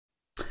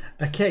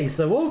Okay,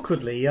 so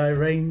awkwardly I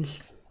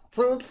arranged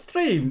to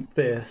stream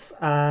this,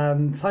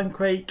 and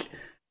Timequake,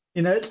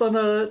 it's on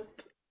a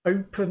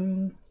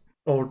open,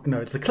 or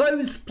no, it's a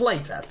closed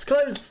playtest,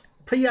 closed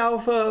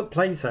pre-alpha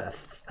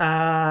playtest,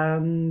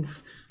 and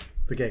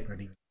the game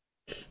already.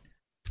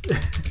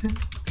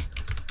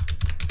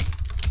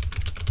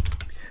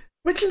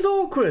 Which is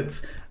awkward.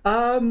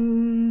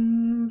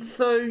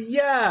 So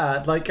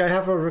yeah, like I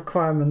have a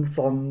requirement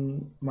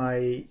on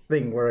my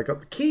thing where I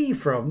got the key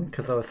from,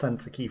 because I was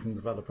sent a key from the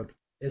developer.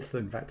 So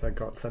in fact, I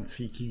got sent a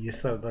few keys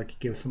so that I could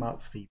give some out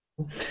to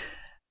people.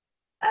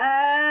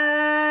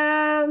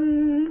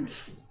 And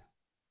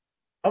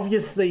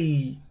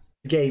obviously,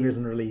 the game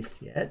isn't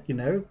released yet,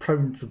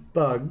 prone to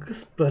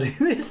bugs, but in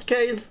this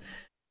case,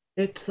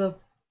 it's a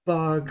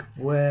bug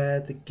where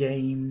the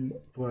game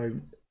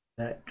won't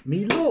let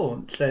me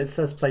launch. So it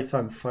says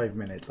playtime 5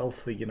 minutes.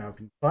 Also, I've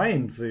been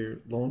trying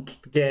to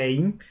launch the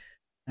game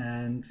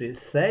and it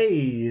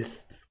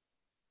says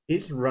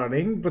it's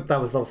running, but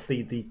that was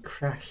obviously the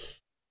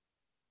crash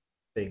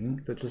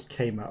thing that just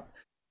came up.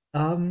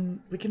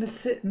 We're gonna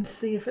sit and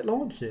see if it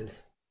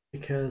launches,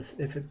 because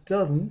if it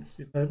doesn't,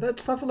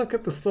 let's have a look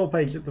at the store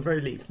page at the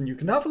very least, and you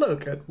can have a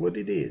look at what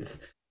it is,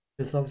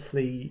 because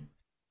obviously,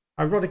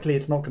 ironically,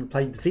 it's not going to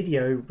play the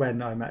video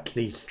when I'm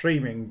actually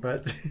streaming,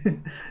 but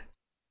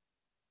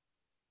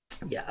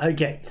yeah,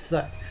 okay,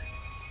 so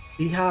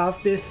we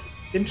have this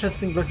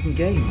interesting looking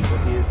game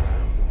that is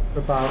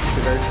about,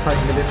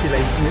 time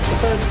manipulation. It's a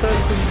first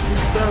person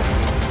shooter,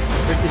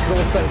 but you can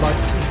also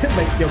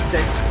make the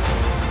objects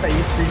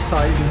phase through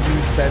time and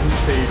use them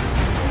to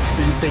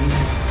do things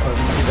on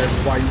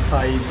one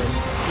time and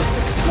just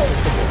explore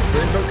the world.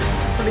 It looks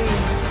pretty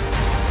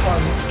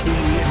funky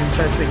and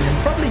interesting and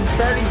probably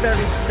very,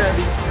 very,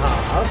 very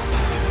hard.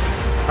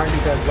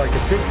 Apparently there's like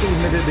a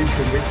 15-minute loop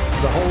in which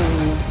the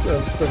whole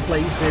of the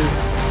place is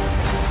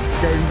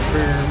going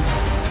through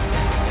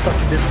such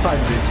a bit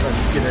time loop, and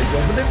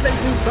you're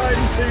manipulating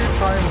time to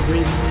try and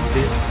win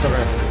this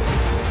forever.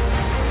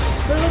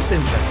 So that's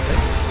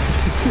interesting.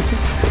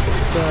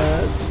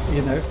 But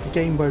if the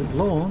game won't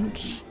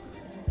launch,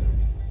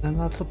 then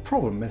that's a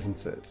problem,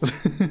 isn't it?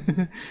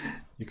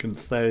 You can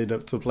sign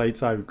up to play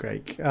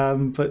Timequake,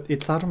 but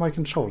it's out of my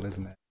control,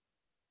 isn't it?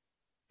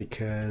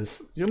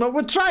 Because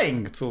we're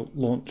trying to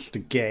launch the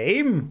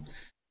game,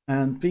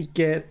 and we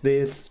get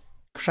this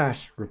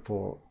crash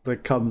report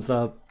that comes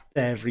up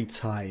every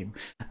time,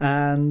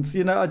 and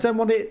I don't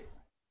want it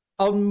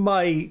on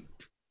my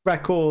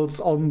records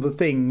on the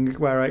thing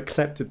where I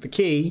accepted the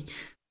key.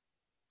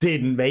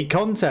 Didn't make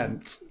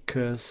content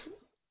because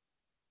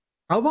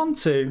I want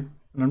to,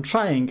 and I'm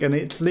trying, and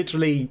it's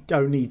literally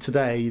only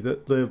today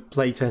that the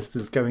playtest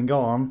is going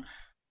on.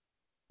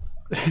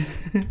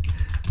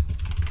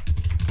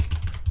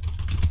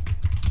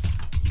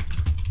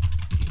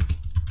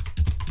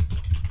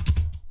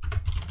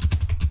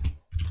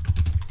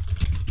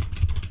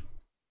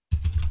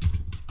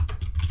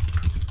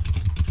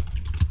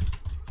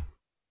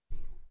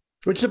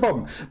 Which is a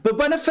problem. But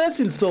when I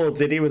first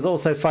installed it, it was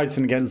also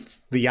fighting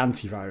against the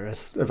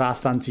antivirus.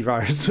 Avast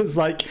antivirus was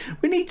like,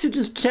 we need to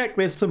just check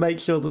this to make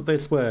sure that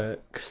this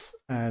works.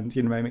 And,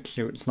 make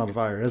sure it's not a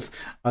virus.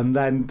 And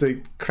then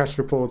the crash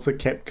reports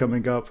kept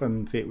coming up,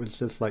 and it was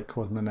just like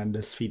causing an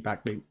endless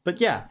feedback loop. But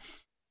yeah,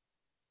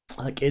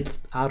 it's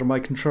out of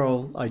my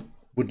control. I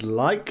would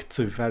like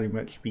to very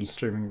much be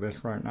streaming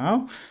this right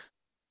now,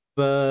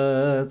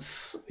 but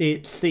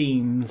it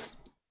seems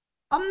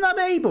I'm not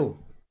able.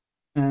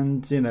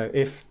 And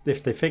if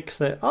they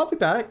fix it, I'll be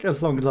back,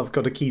 as long as I've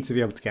got a key to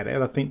be able to get it.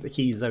 And I think the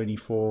key is only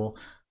for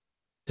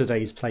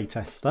today's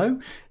playtest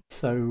though,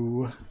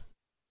 so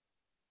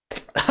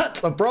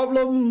that's a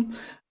problem.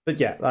 But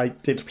yeah, I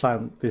did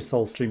plan this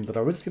whole stream that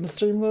I was going to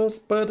stream this,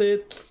 but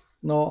it's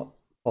not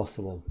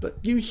possible. But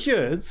you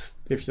should,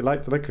 if you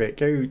like the look of it,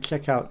 go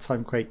check out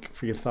Timequake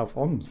for yourself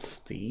on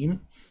Steam.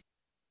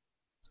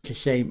 It's a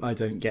shame I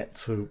don't get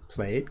to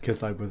play it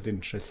because I was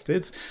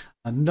interested.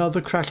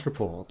 Another crash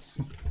report.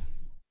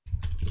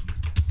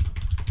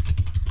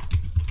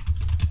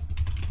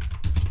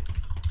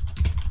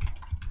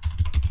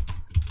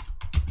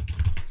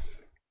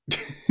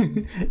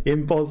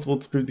 Impossible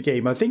to prove the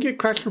game. I think it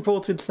crash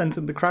reported sent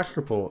in the crash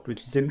report,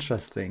 which is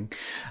interesting.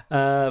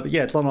 But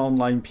yeah, it's on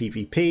online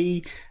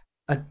PvP.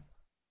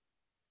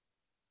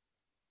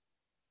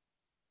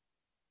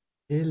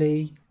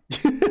 Really?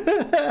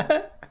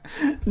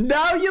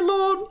 Now you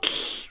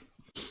launch!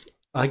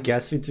 I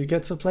guess we do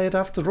get to play it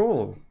after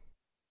all.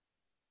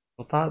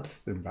 Well,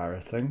 that's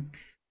embarrassing.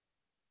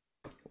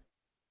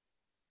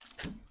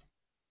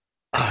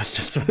 I was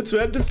just about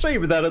to end the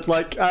stream, and then it's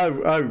like,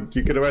 oh,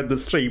 you're going to end the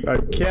stream.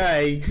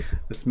 Okay,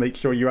 let's make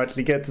sure you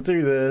actually get to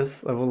do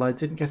this. Oh, well, I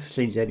didn't get to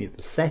change any of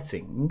the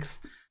settings,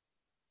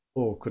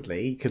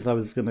 awkwardly, because I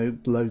was going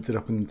to load it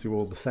up and do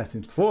all the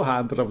settings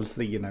beforehand, but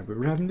obviously, we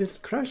were having this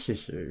crash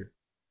issue.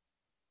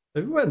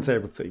 So we weren't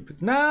able to,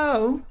 but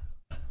now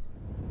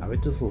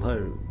it just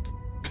loads.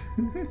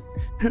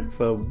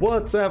 For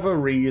whatever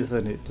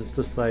reason, it just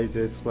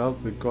decided, well,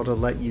 we've got to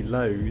let you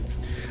load.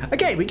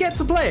 Okay, we get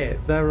to play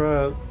it. There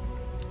are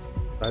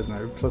I don't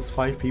know,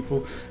 +5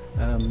 people.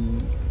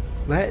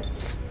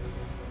 Let's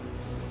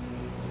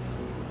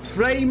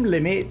frame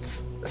limit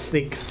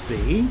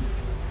 60.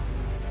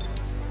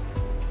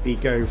 We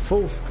go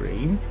full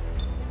screen,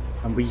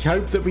 and we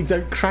hope that we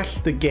don't crash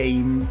the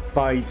game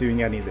by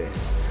doing any of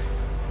this.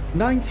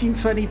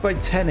 1920 by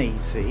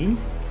 1080.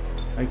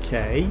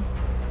 Okay.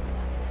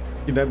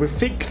 You know, we're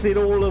fixing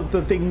all of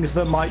the things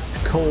that might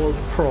cause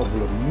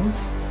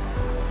problems.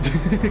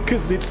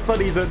 Because it's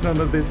funny that none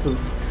of this was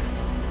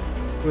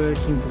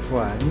working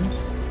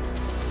beforehand.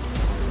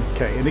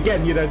 Okay, and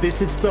again, you know,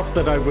 this is stuff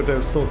that I would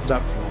have sorted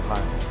out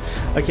beforehand.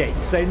 Okay,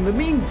 so in the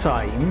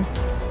meantime,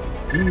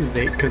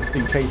 music, because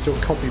in case you're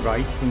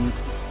copyrights and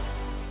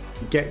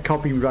get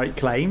copyright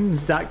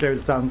claims, that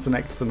goes down to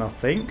next to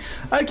nothing.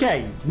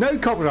 Okay, no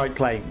copyright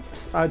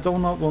claims. I do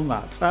not want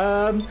that.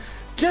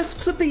 Just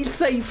to be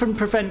safe and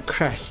prevent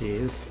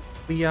crashes,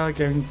 we are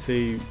going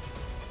to...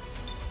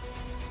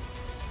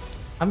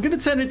 I'm going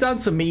to turn it down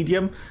to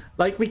medium.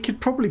 Like, we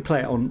could probably play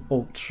it on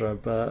ultra,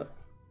 but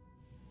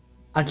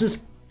I just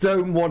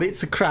don't want it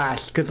to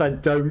crash because I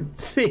don't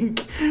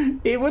think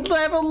it would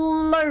ever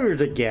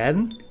load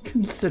again,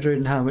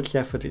 considering how much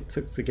effort it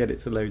took to get it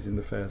to load in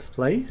the first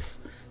place.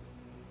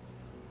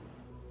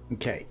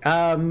 Okay,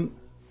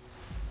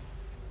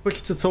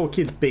 push to talk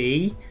is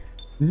B.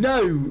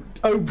 No,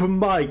 open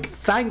mic.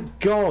 Thank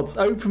God,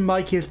 open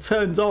mic is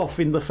turned off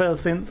in the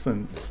first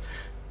instance.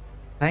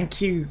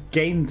 Thank you,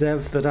 game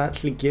devs that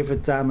actually give a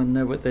damn and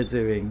know what they're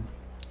doing.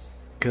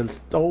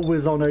 Because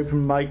always on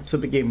open mic to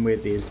begin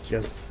with is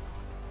just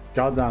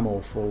goddamn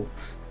awful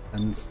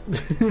and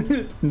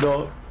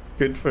not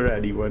good for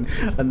anyone.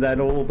 And then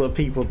all the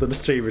people that are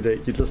streaming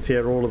it, you just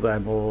hear all of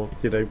them, or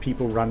you know,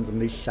 people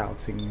randomly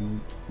shouting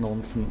and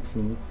nonsense,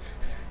 and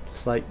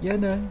it's like, yeah,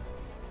 no,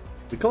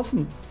 we got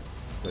some.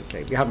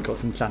 Okay, we haven't got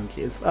some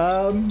challenges.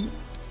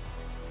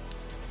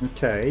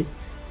 Okay.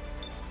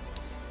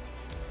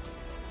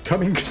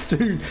 Coming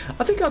soon.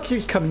 I think I'll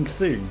choose coming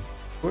soon.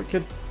 What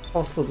could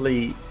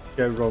possibly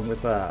go wrong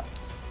with that?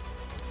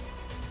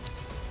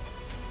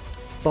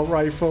 Assault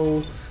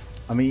rifle.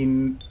 I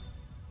mean,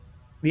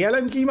 the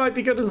LMG might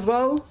be good as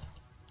well.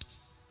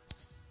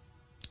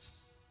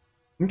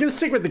 I'm going to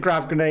stick with the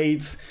grav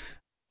grenades.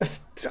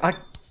 I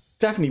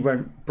definitely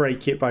won't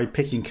break it by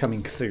picking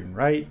coming soon,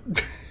 right?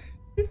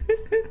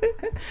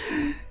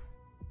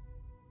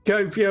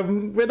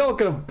 Copium, we're not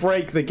going to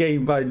break the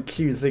game by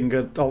choosing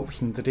an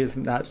option that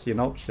isn't actually an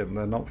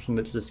option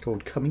that's just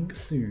called coming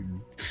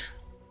soon.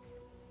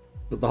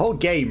 So the whole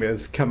game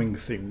is coming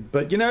soon,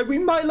 but you know, we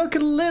might look a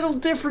little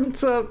different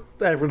to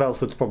everyone else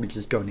that's probably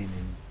just gone in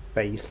and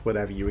base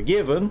whatever you were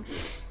given.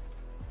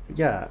 But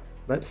yeah,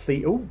 let's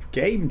see. Oh,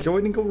 game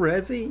joining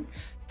already?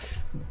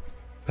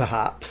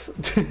 Perhaps.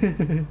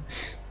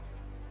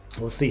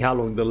 We'll see how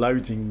long the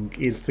loading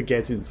is to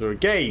get into a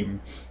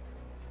game,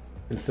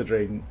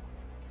 considering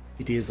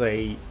it is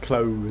a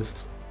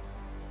closed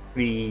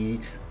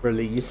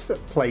pre-release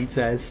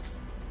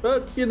playtest.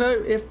 But, you know,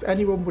 if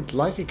anyone would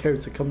like a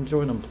code to come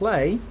join and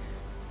play,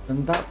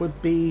 then that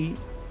would be,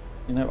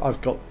 you know,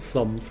 I've got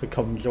some to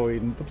come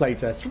join the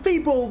playtest for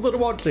people that are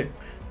watching.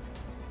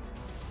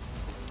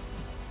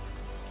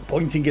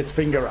 Pointing his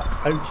finger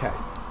up. Okay.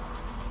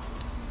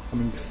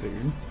 Coming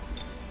soon.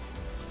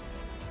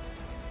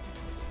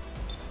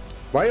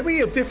 Why are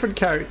we a different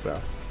character?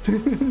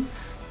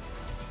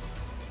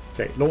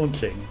 Okay,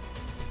 launching.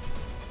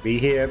 We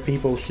hear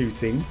people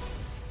shooting.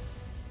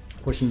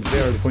 Pushing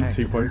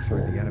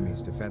 0.2.4. The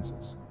enemy's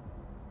defenses.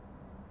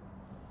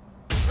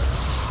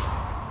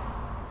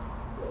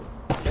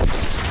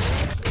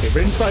 Okay,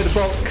 we're inside a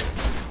box.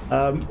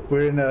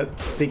 We're in a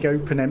big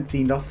open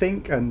empty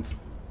nothing, and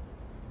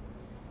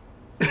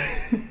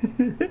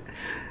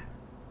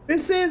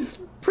this is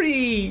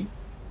pretty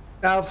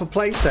alpha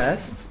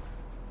playtest.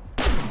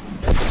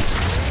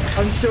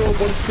 I'm sure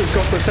once we've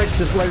got the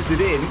textures loaded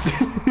in,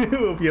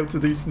 we'll be able to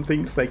do some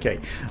things. Okay,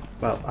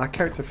 well, our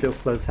character feels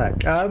slow as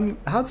heck. How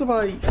do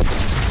I...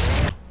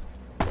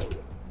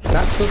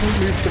 That doesn't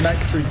move the mech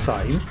through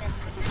time.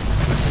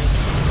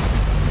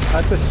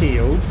 That's a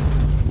shield.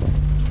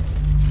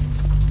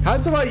 How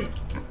do I...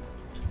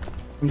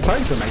 I'm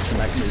trying to make the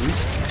mech move.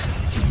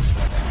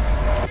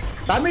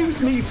 That moves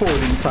me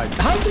forward in time.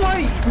 How do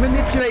I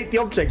manipulate the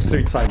objects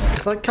through time?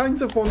 Because I kind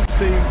of want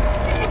to...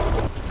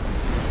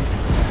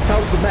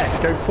 tell the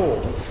mech go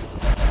forth,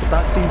 but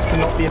that seems to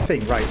not be a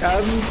thing. Right,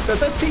 are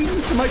there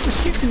teams? Am I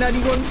just shooting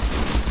anyone?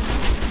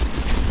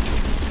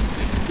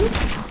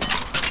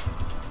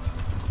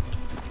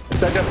 I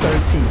don't know if there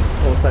are teams.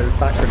 Also,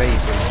 that grenade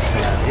is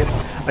hilarious.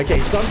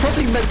 Okay, so I'm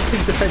probably meant to be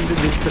defending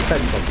this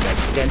defend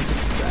object against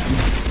them.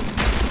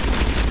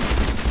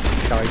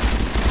 Sorry.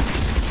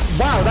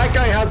 Wow, that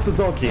guy has the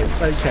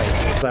dodges. Okay,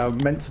 so I'm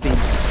meant to be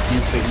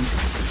using...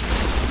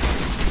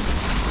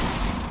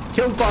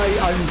 Killed by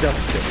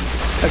Unjustin.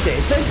 Okay,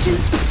 it says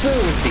use the 4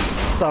 of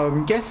these, so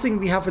I'm guessing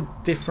we have a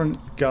different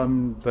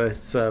gun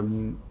that's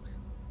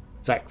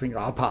acting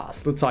our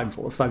past, the Time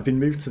Force. I've been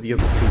moved to the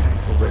other team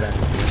for whatever.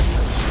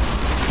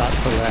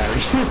 That's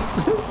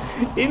hilarious.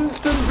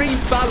 Instant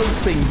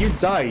rebalancing. You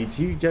died.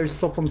 You go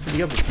swap onto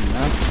the other team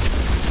now.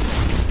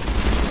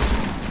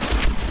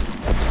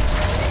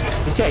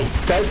 Okay,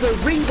 there's a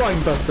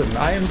rewind button.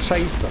 I am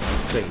Tracer.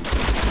 Let's see.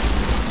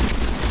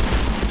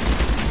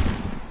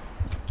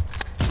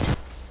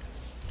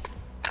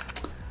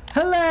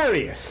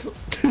 Hilarious.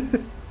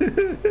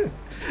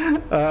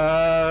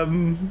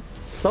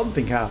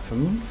 Something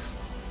happens.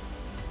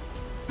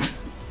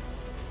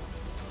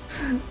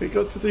 We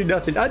got to do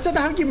nothing. I don't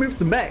know how you move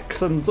the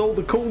mechs and all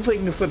the cool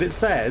things that it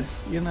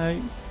says, you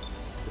know.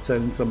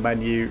 Return to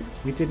menu.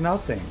 We did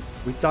nothing.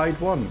 We died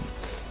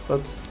once.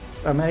 That's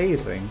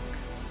amazing.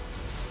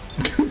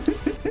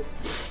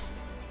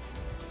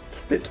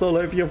 Spits all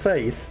over your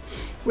face.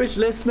 Wish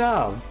list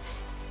now.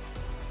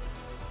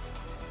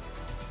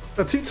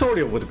 A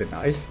tutorial would have been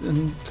nice,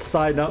 and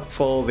sign up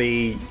for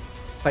the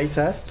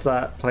playtests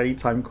that play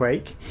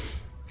Timequake.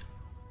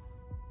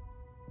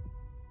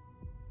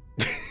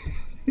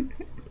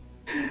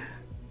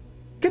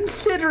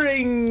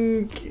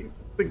 Considering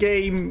the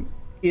game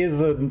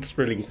isn't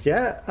released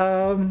yet,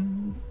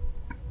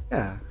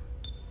 yeah.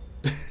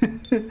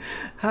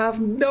 Have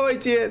no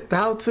idea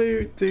how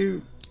to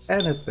do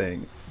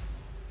anything.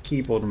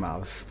 Keyboard and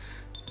mouse.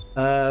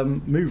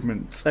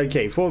 Movements.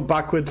 Okay, forward,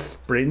 backwards,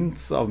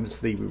 sprint.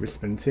 Obviously we were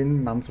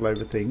sprinting, mantle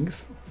over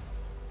things.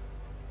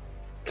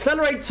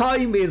 Accelerate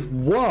time is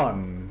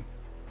 1.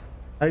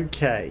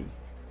 Okay.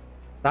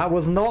 That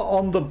was not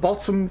on the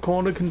bottom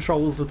corner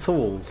controls at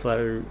all,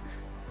 so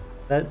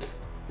that's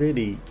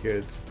really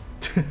good.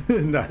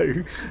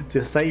 No.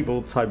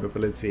 Disabled time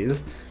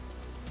abilities.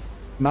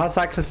 Mouse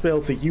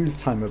accessibility,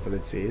 use time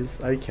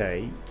abilities.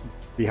 Okay.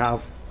 We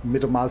have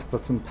middle mouse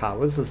button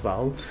powers as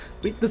well.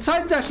 The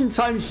time dash and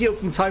time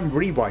shield and time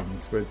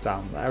rewind were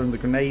down there, and the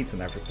grenades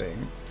and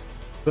everything.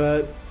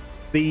 But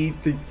the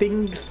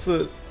things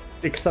to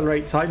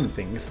accelerate time and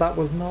things, that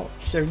was not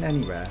shown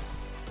anywhere.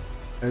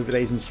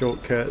 Overlays and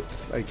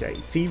shortcuts. Okay,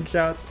 team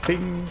chats,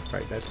 ping.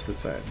 Right, let's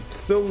return.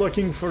 Still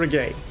looking for a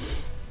game.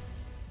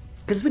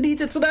 Because we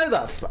needed to know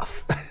that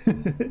stuff.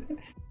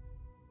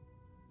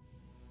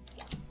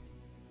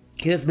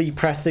 Here's me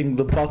pressing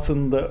the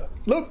button that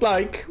looked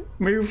like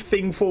move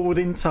thing forward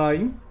in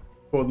time,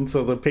 according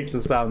to the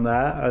pictures down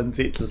there, and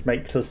it just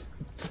makes us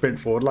sprint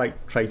forward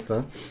like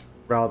Tracer,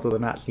 rather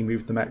than actually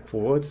move the mech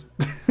forward.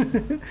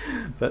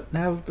 But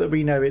now that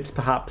we know it's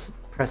perhaps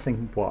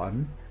pressing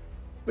 1,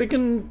 we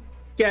can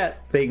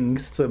get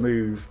things to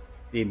move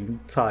in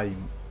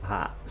time,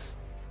 perhaps,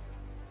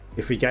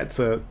 if we get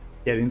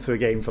into a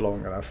game for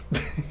long enough.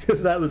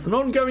 Because that was an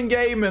ongoing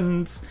game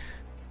and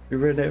we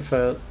were in it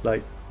for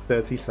like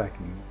 30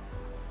 seconds.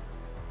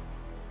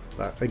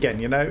 But again,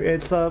 you know,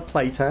 it's a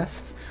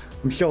playtest.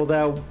 I'm sure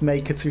they'll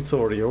make a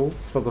tutorial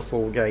for the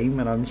full game,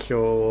 and I'm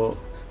sure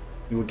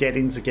you will get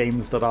into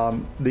games that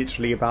aren't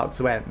literally about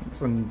to end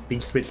and be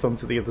switched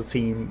onto the other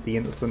team the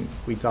instant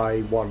we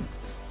die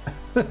once.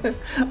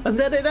 And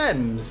then it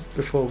ends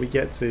before we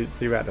get to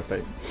do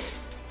anything.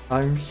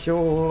 I'm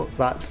sure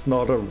that's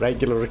not a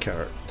regular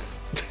occurrence.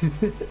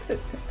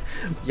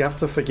 You have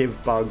to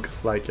forgive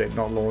bugs like it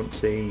not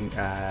launching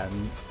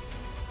and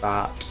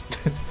that.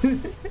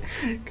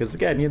 Because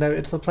again, you know,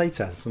 it's a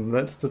playtest and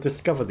that's to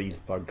discover these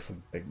bugs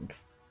and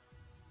things.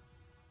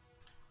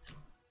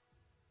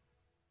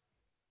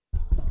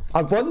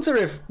 I wonder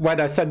if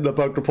when I send the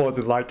bug report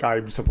it's like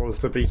I'm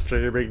supposed to be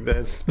streaming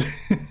this.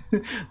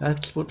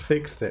 That's what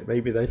fixed it.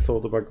 Maybe they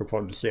saw the bug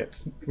report and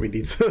shit. We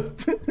need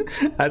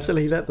to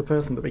actually let the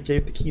person that we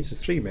gave the key to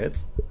stream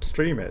it.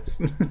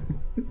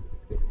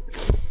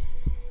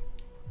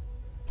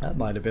 That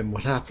might have been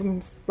what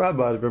happened. That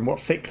might have been what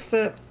fixed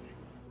it.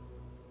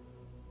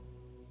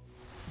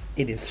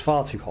 It is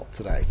far too hot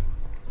today.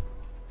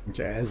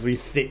 Okay, as we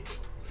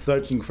sit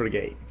searching for a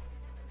game.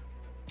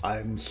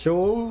 I'm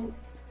sure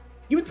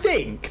you would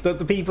think that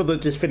the people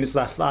that just finished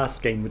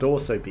last game would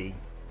also be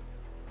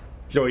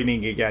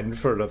joining again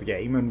for another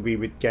game, and we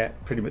would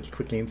get pretty much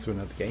quickly into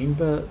another game,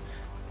 but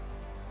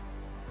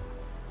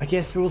I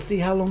guess we'll see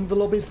how long the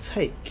lobbies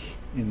take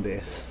in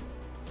this.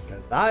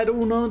 I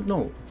do not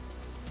know.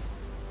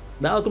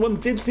 The other one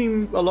did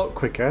seem a lot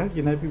quicker,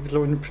 you know, people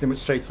joined pretty much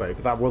straight away,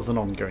 but that was an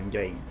ongoing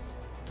game.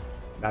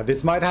 Now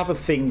this might have a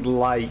thing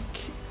like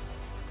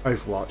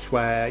Overwatch,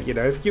 where, you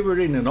know, if you were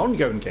in an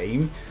ongoing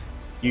game,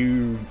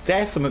 you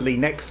definitely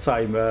next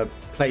time are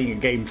playing a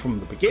game from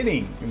the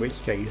beginning, in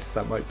which case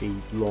that might be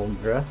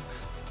longer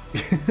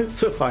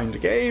to find a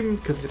game,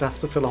 because it has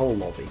to fill a whole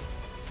lobby.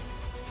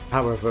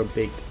 However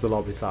big the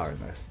lobbies are in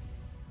this.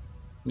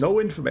 No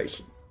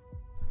information.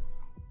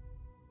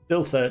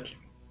 Still search.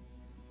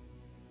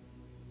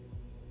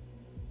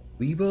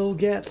 We will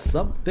get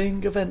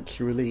something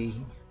eventually,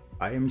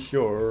 I am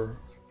sure.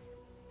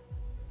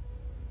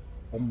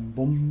 Boom,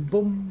 boom,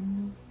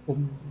 boom,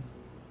 boom.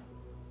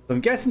 So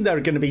I'm guessing there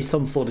are going to be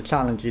some sort of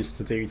challenges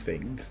to do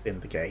things in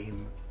the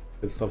game,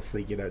 because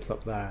obviously, you know, it's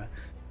up there.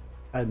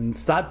 And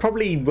that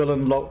probably will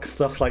unlock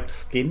stuff like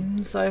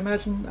skins, I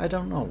imagine. I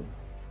don't know.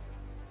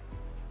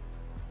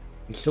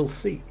 We shall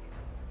see.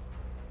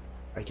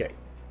 Okay,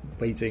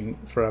 waiting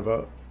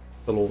forever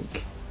to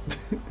launch.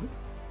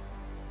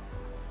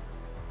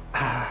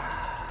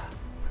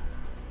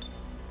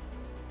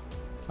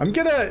 I'm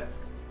gonna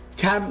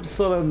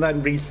cancel and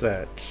then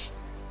research.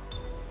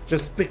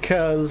 Just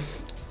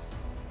because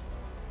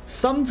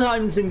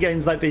sometimes in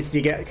games like this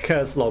you get a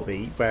cursed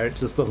lobby where it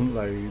just doesn't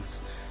load.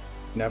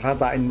 You know, I've had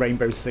that in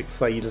Rainbow Six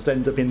where you just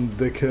end up in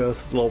the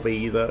cursed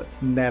lobby that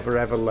never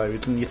ever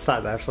loads and you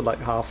sat there for like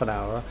half an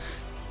hour.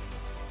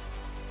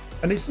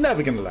 And it's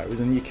never going to load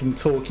and you can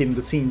talk in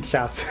the team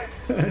chat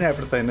and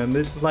everything, and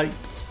it's like,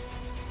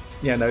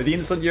 you know, the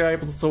instant you're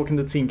able to talk in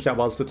the team chat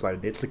whilst it's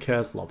loading, it's a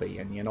cursed lobby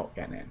and you're not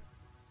getting in.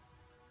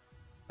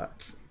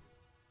 But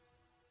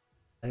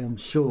I am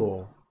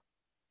sure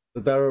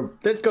that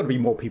there's got to be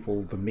more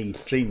people than me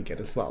streaming it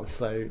as well,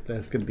 so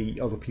there's going to be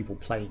other people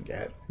playing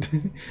it,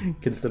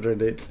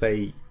 considering it's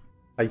a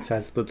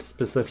playtest that's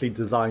specifically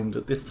designed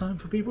at this time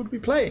for people to be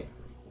playing.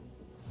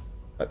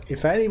 But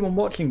if anyone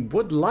watching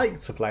would like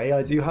to play,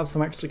 I do have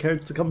some extra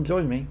codes to come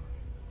join me.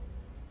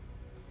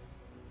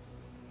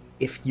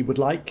 If you would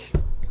like.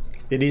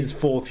 It is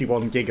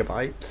 41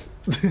 gigabytes,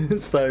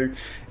 so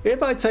it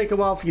might take a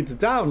while for you to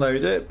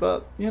download it,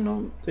 but you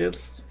know,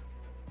 it's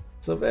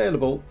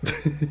available.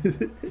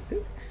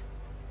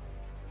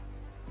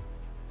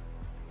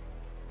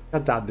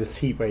 God damn, this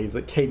heat wave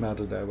that came out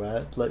of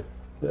nowhere, like,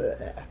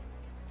 bleh.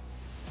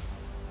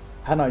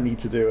 And I need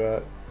to do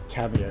a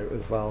cameo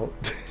as well.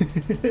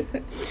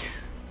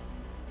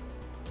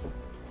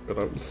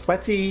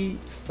 Sweaty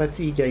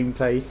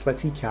gameplay,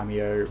 sweaty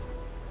cameo.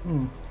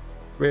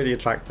 Really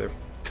attractive.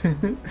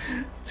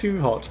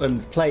 Too hot,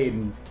 and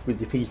playing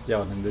with your PC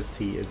on in this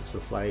heat is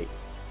just like,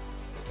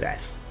 it's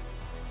death.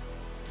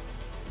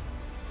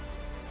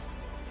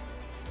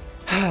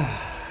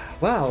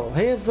 Well,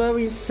 here's where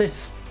we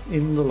sit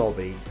in the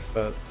lobby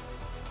for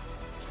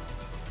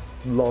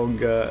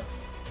longer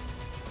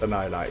than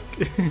I like.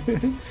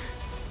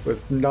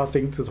 With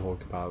nothing to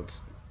talk about.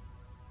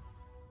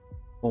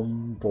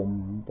 Boom,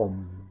 boom,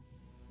 boom.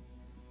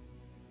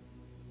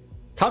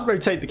 Can't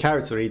rotate the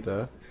character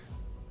either.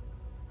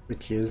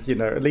 Which is, you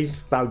know, at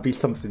least that would be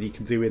something you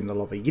can do in the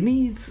lobby. You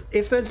need,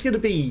 if there's going to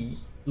be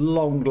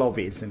long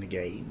lobbies in a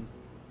game,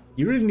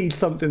 you really need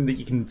something that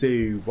you can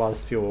do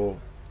whilst you're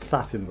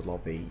sat in the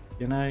lobby,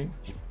 you know?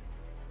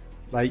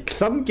 Like,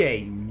 some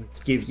games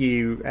give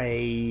you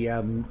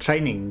a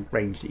training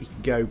range that you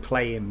can go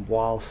play in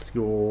whilst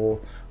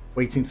you're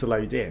waiting to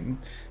load in.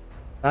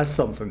 That's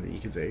something that you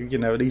can do, you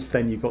know, at least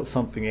then you've got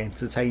something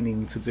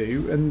entertaining to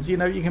do, and, you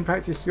know, you can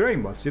practice your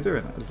aim whilst you're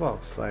doing it as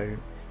well, so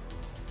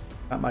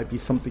that might be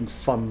something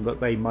fun that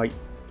they might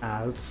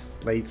add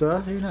later,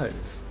 who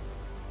knows?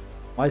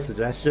 My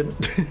suggestion.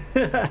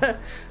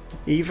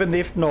 Even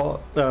if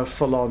not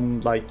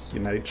full-on, like, you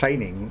know,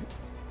 training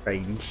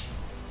range,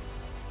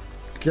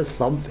 just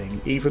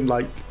something, even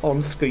like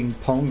on-screen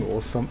Pong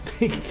or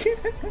something.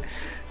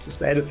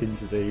 Just anything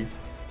to do.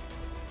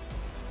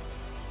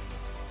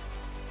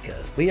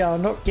 Because we are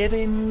not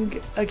getting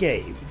a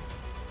game.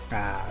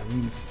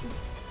 And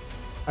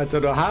I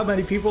don't know how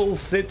many people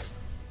sit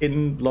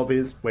in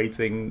lobbies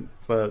waiting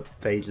for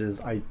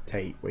ages. I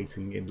hate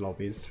waiting in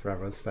lobbies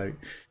forever, so,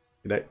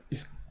 you know,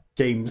 if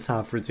games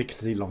have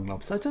ridiculously long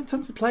lobbies, I don't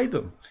tend to play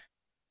them.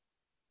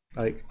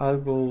 Like, I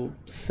will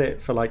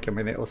sit for like a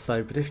minute or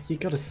so, but if you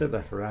gotta sit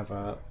there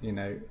forever, you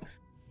know,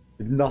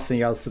 with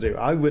nothing else to do,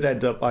 I would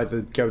end up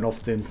either going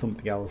off doing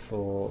something else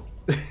or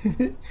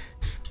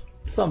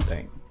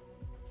something,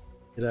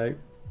 you know.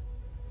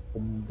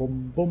 Boom,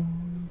 boom,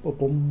 boom, boom,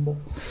 boom,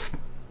 boom.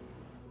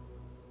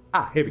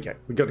 Ah, here we go.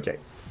 We got a game.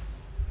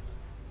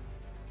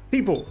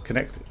 People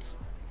connected.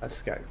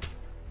 Let's go.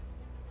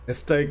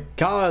 Mr.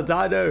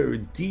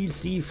 Cardano,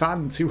 DC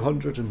Fan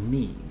 200 and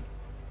me.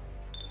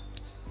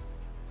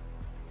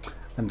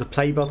 And the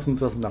play button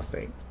does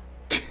nothing.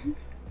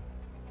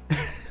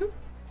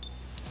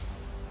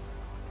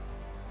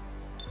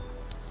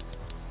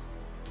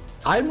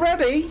 I'm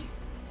ready.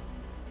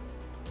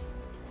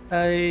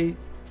 There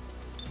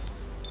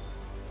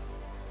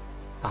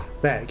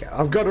we go.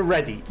 I've got it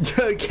ready.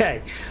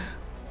 Okay.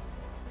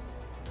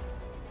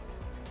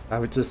 I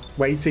was just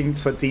waiting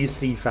for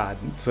DC Fan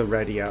to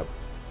ready up.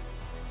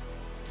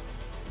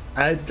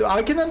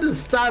 I can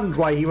understand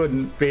why he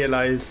wouldn't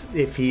realise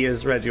if he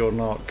is ready or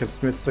not, because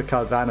Mr.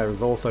 Cardano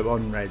is also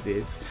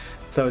unreadied.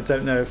 So I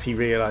don't know if he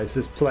realised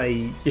this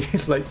play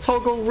is like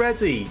toggle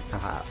ready,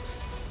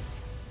 perhaps.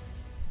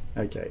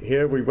 Okay,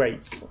 here we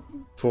wait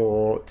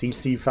for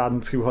DC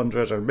Fan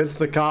 200 and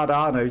Mr.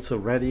 Cardano to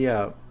ready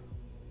up.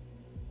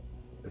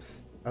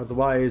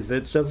 Otherwise,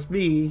 it's just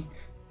me.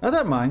 I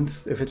don't mind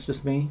if it's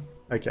just me.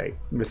 Okay,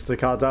 Mr.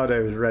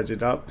 Cardano is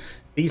readied up.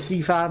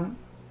 DC Fan.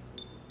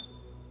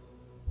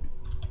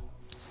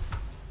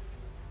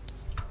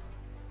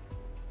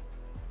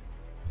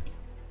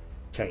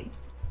 Okay.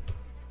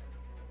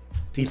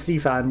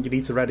 DC Fan, you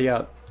need to ready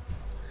up.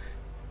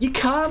 You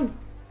can't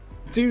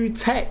do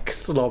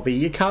text lobby.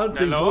 You can't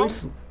do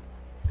voice.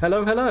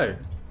 Hello, hello.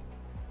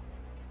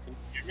 Can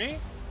you hear me?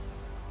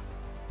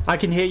 I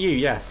can hear you,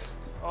 yes.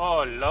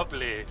 Oh,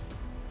 lovely.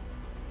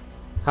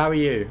 How are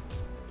you?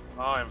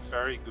 Oh, I'm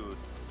very good.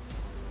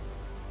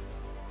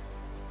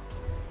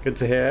 Good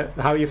to hear.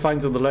 How are you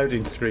finding the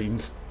loading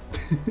screens?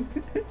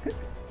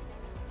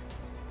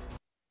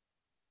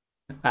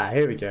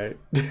 Here we go.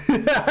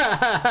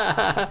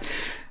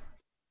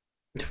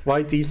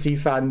 Why DC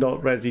fan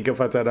not ready? Go,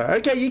 I don't know.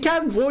 Okay, you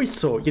can voice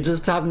talk. You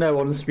just have no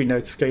on-screen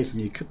notification.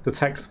 You could the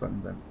text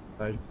button then.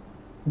 So.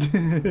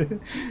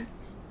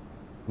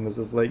 And it's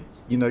just like,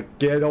 you know,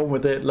 get on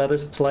with it. Let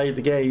us play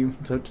the game.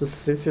 Don't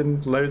just sit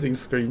in loading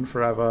screen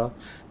forever.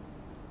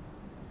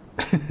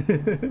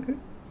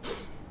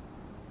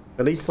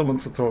 At least someone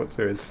to talk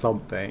to is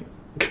something.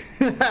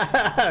 You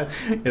know,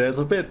 it's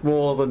a bit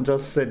more than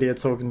just sitting here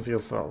talking to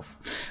yourself.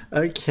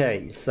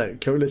 Okay, so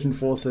coalition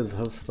forces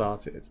have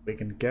started. We're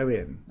gonna go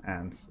in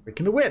and we're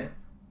gonna win.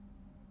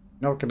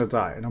 Not gonna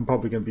die, and I'm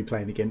probably gonna be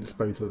playing against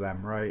both of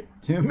them, right?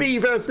 Me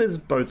versus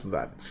both of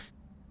them.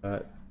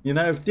 You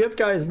know, if the other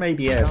guys may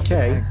be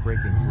AFK.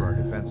 Breaking through our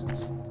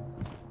defenses.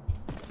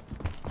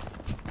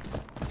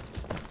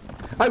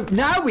 Oh,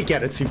 now we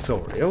get a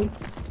tutorial.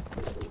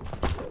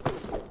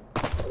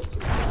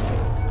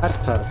 That's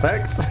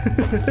perfect.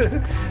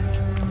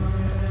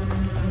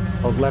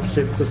 Hold left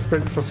shift to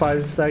sprint for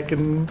 5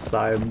 seconds.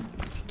 I am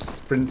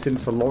sprinting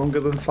for longer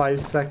than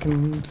 5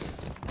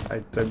 seconds.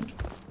 I don't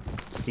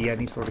see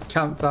any sort of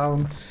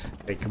countdown.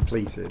 They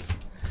completed.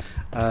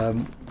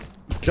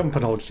 Jump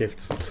and hold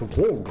shift to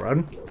wall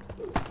run.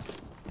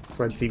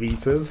 20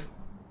 meters.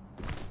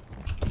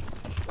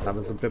 That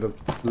was a bit of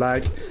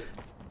lag.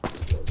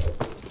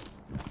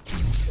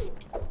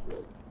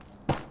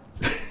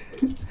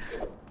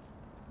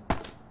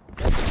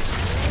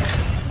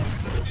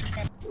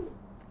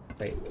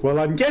 Well,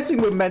 I'm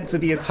guessing we're meant to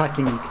be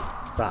attacking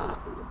that,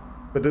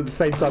 but at the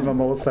same time, I'm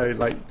also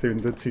like doing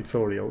the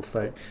tutorial.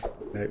 So,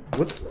 you know,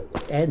 what's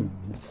end?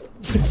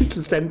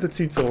 Just end the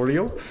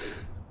tutorial.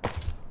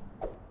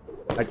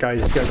 That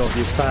guy's going on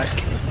the attack.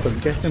 So I'm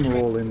guessing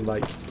we're all in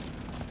like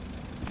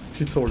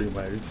tutorial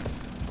modes.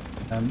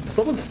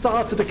 Someone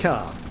started a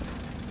car.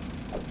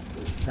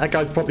 That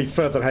guy's probably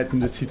further ahead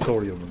in the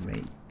tutorial than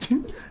me.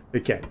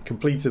 Okay,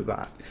 completed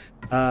that.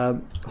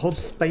 Hold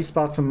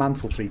spacebar to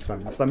mantle 3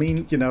 times. I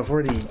mean, you know, I've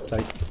already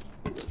like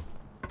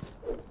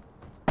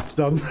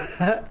done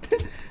that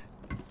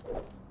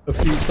a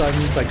few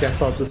times. I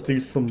guess I'll just do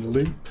some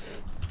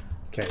loops.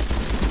 Okay.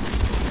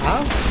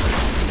 Ow.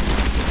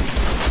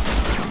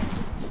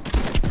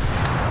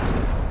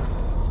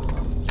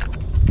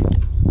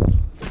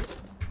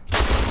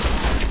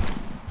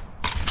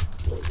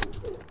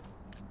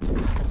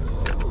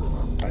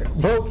 Right.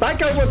 Well, that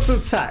guy wants to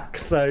attack,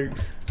 so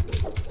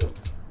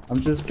I'm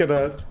just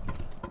gonna...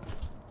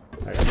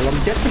 Right, well,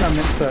 I'm guessing I'm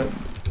meant to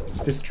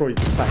destroy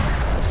the tank.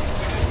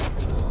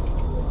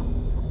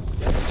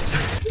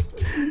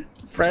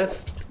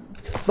 Press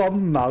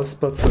thumb mouse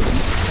button.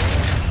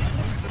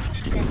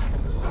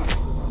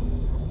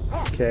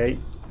 Okay.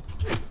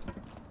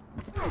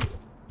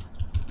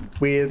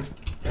 Weird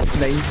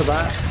name for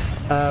that.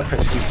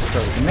 Press G to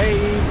throw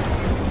grenades.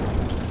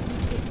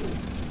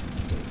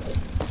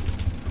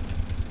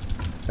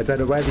 I don't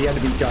know where the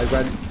enemy guy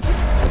went.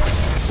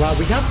 Wow,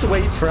 we have to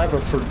wait forever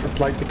for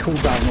like the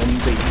cooldown on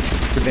the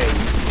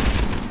grenades.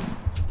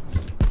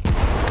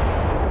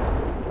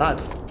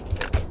 That's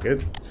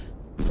good.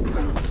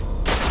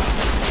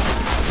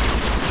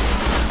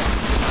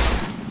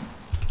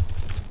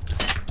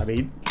 I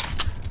mean,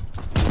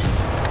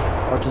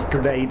 I'll just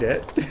grenade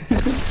it.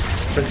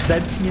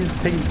 Present to use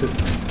ping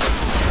system.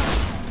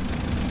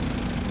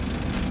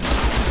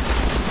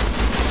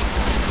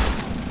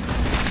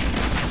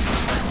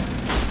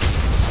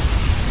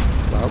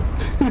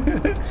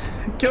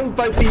 Killed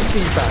by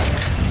DC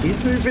fan.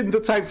 He's moving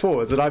the tank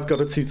forwards and I've got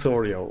a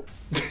tutorial.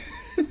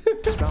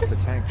 Stop the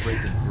tank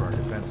breaking through our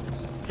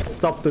defenses.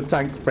 Stop the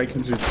tank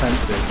breaking through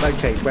defenses.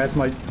 Okay, where's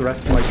the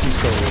rest of my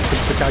tutorial?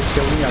 Did the guy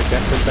kill me? I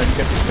guess I don't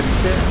get to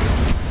finish it.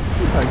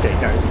 Okay,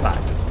 no, it's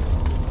back.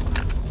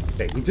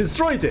 Okay, we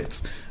destroyed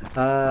it.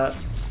 Oh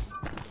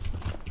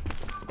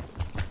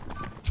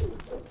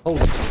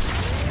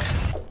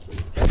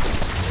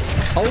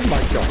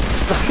my god.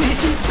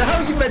 How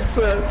are you meant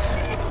to...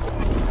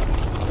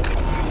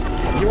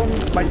 You on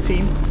my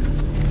team?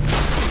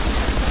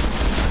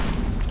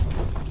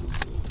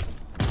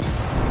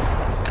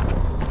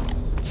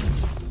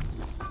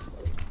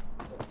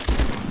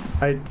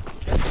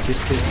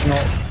 This is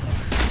not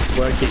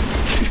working.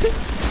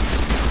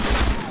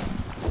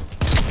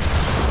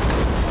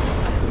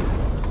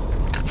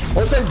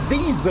 Also,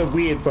 Z's a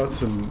weird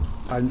button.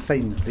 I'm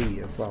saying Z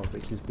as well,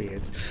 which is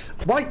weird.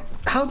 Why?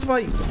 How do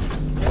I...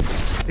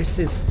 This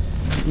is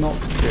not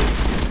good.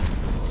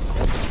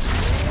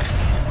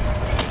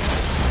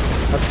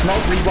 That's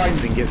not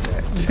rewinding, is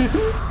it?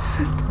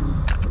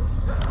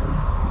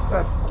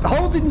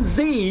 Holding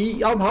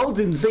Z, I'm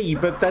holding Z,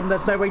 but then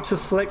there's no way to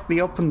select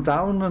the up and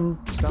down and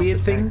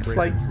weird things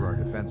like...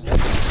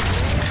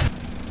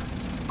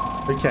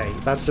 Okay,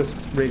 that's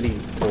just really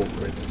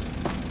awkward.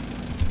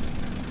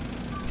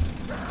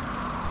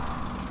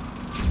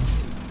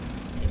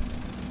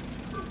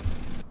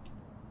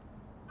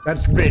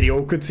 That's really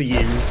awkward to use.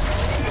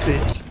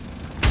 It's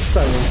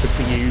so awkward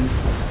to use.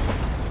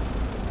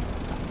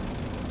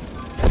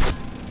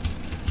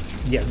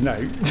 Yeah, no.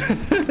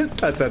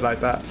 I don't like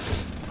that.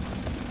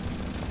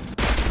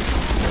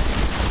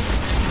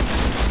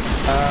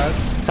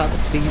 Tap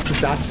C to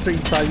dash 3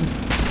 times.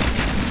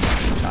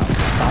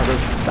 Out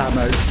of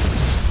ammo.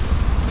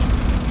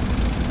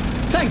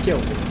 Tank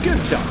kill.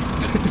 Good job.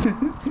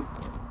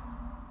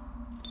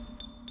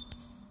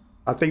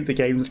 I think the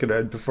game's going to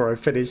end before I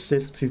finish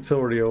this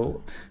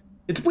tutorial.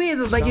 It's weird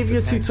that they give you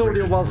a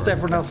tutorial whilst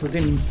everyone else is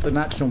in the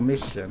actual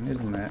mission,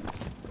 isn't it?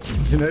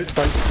 You know, it's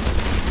like,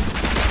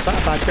 is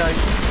that a bad guy?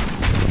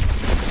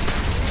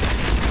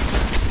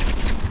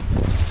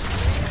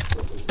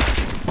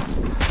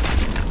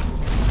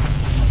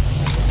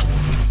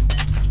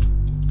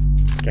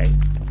 Okay.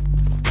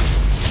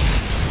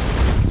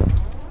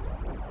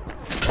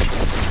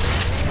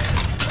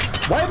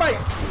 Why am I?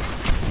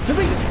 Did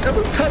we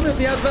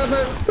permanently have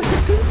ammo?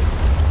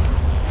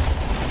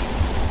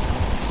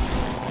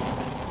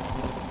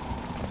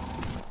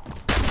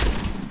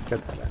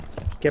 Get that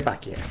out. Get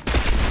back here.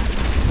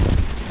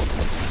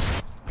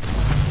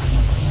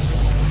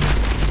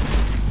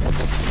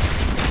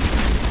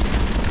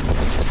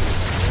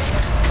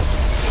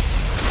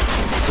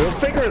 We'll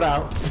figure it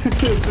out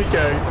as we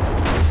go.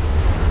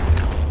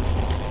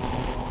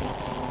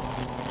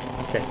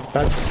 Okay,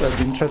 that's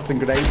an interesting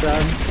grenade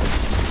down.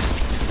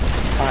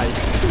 Hi.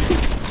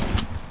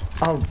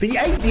 Oh, the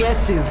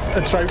ADS is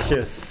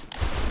atrocious.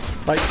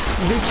 Like,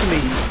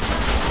 literally.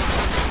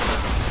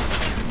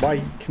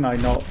 Why can I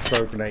not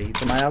throw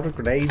grenades? Am I out of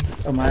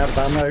grenades? Am I out of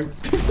ammo?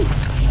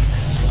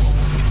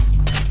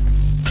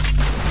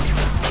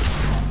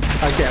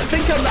 Okay, I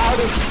think I'm out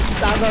of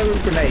ammo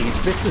and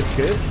grenades. This is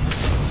good.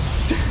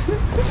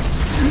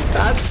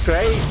 That's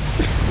great.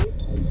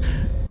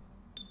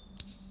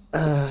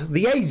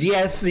 The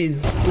ADS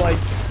is like,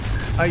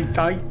 I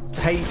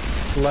hate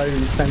low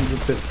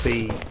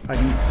sensitivity. I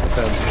need to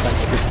turn the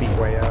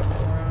sensitivity way up.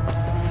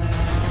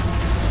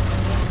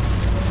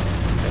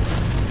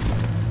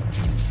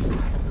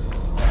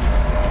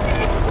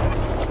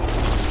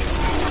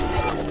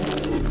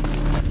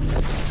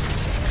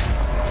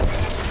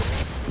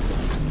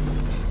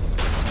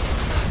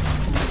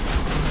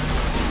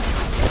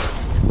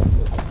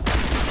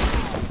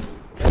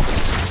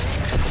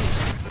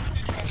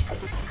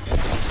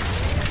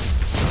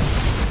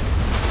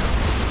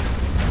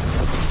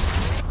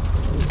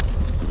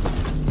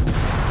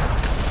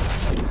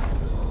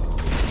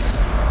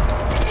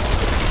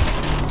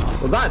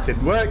 That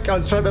didn't work. I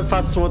was trying to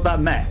fast forward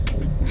that mech.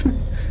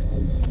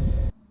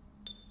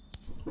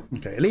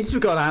 Okay, at least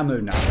we've got ammo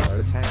now.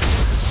 Though.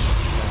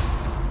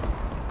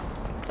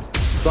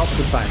 Stop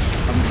the tank.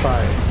 I'm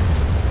trying.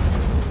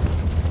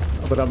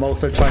 But I'm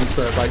also trying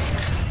to, like...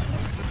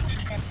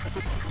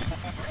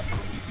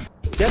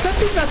 Yeah, I don't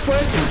think that's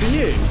working, do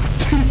you?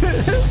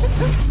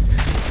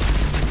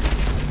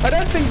 I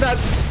don't think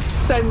that's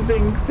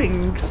sending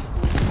things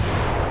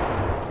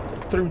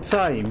through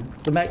time.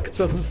 The mech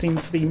doesn't seem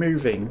to be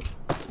moving.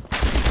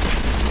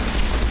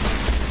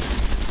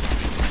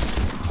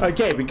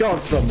 Okay, we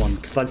got someone,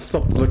 because I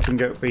stopped looking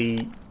at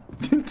the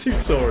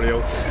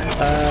tutorial to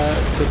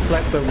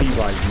select the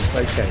rewinds.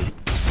 Okay.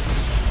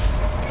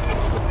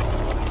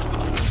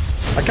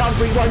 I can't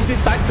rewind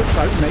it back to...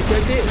 Oh, maybe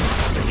I did.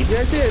 Maybe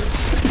I did.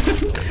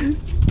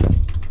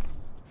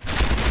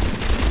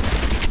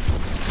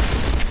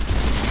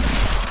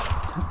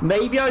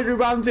 Maybe I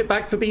rewound it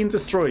back to being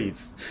destroyed.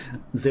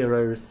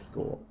 0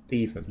 score.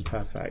 Even.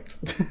 Perfect.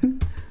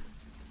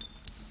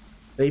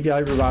 Maybe I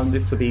rewound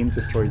it to being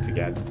destroyed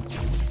again.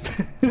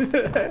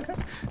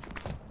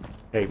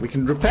 Okay, we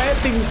can repair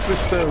things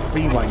with the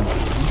rewind beam.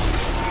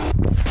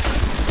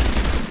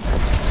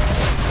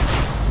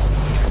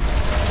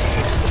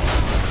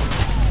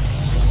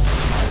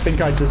 I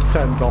think I just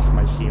turned off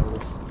my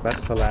shields.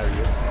 That's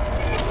hilarious.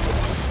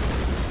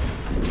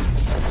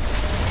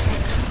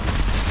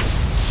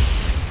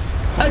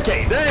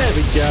 Okay, there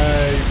we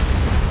go.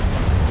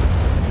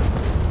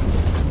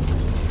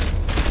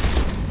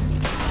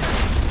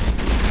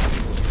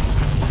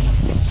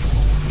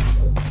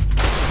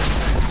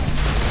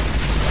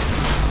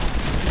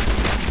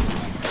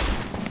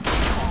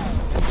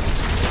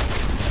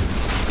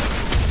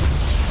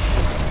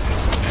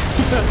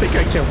 I think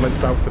I killed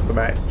myself with the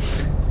mech.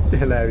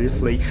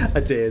 Hilariously, I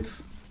did.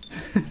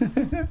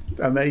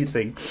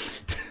 Amazing.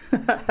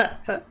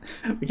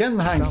 We get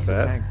the hang of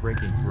it. Tank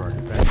breaking through our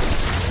defense.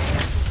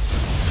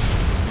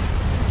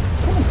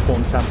 Someone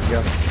spawn camping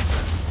us.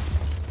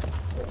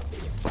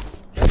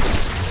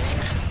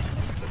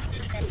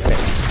 Okay.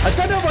 I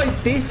don't know why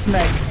this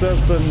mech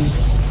doesn't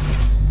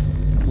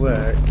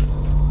work.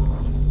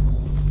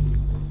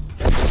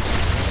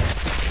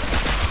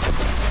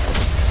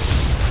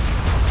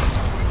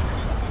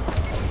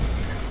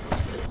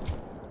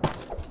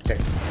 Okay,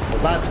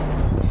 well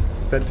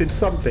that did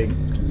something.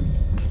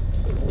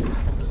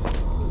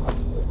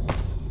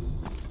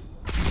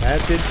 That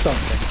did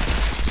something.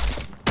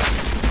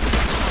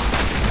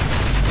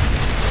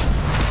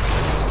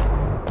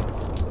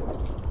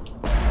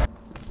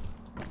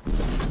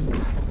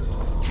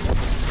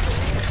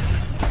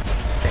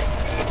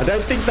 I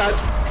don't think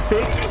that's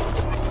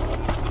fixed.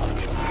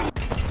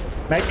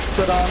 mechs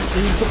that aren't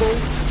usable.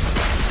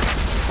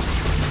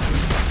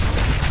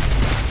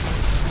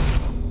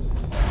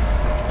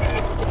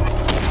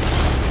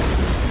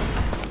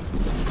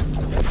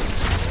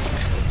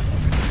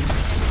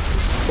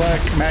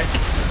 Work, mech.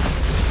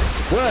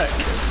 Work!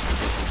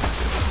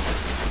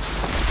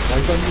 Why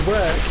don't you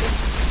work?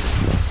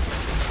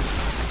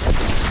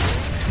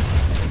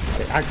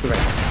 Okay,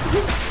 activate.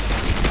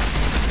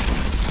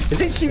 Is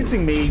it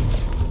shooting me?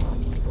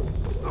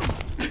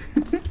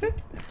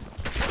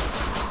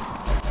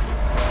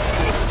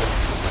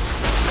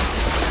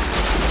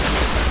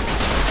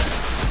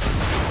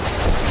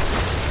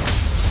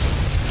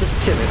 Just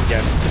kill it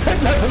again.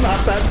 Don't let them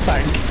have that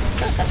tank.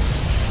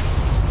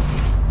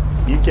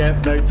 You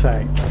get no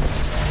tank.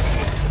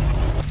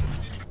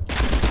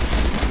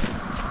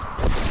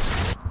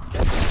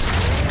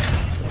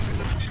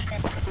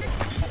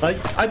 Like,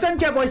 I don't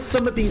get why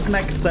some of these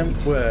mechs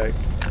don't work.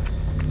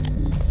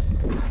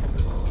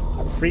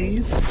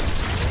 Freeze.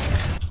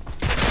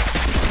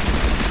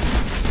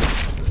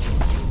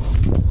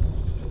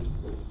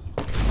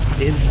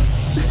 Is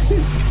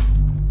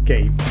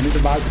okay, move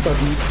the mouse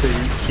button to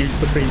use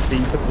the freeze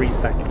beam for 3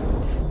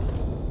 seconds.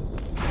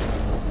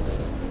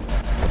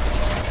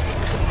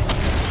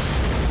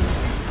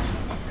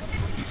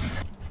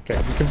 Okay,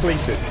 we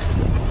complete it.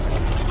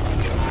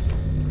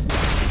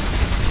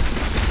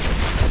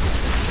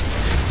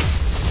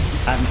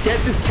 And get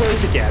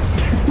destroyed again.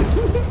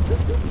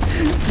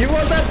 You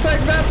want that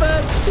tank that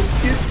bad?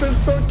 You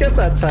don't get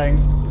that tank.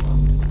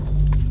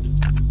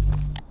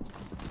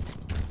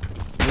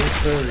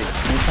 Sorry, no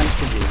thanks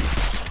to you.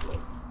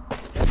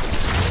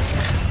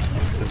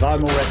 Because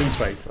I'm already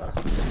Tracer.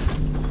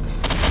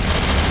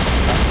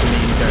 That's the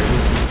meme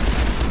goes.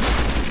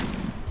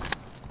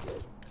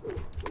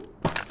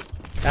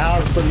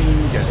 How's the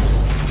meme goes?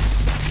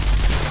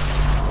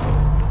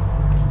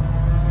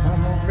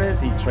 I'm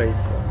already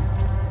Tracer.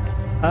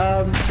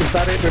 Is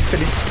that it? We've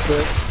finished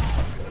the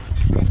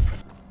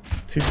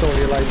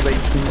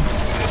tutorialization.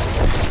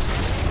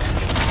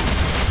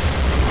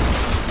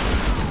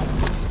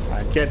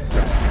 I get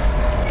that.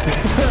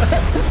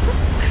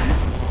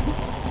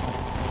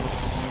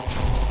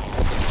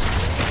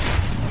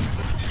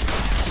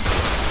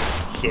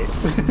 Shit.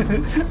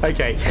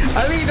 Okay.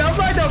 I mean, I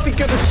might not be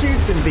good at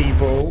shooting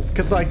people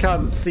because I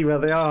can't see where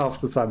they are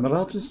half the time, but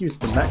I'll just use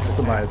the mechs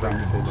to my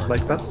advantage.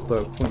 Like, that's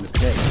the point of the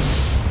game.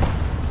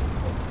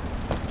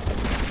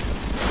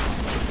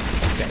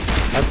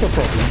 That's the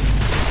problem.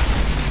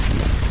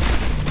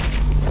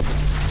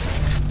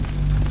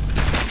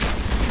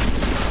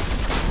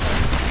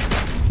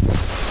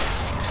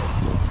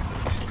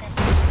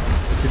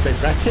 Did they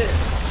wreck it?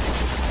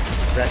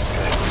 Wreck it.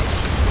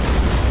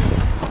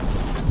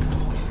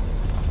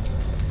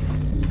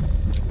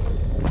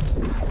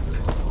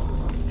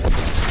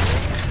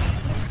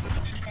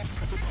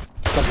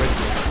 Stop it.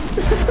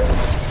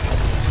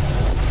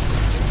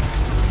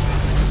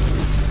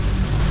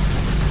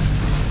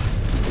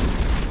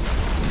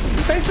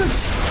 They just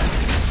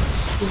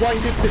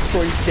wind it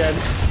destroyed again.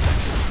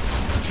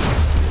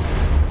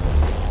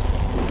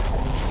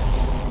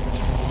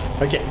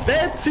 Okay,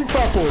 they're too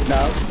far forward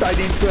now. I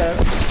need to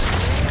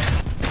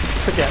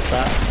forget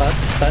that.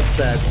 That's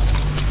dead.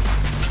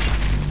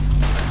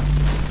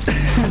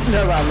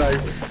 No ammo.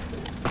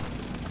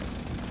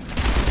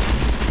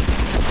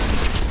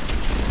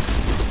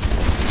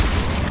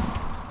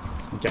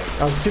 Okay,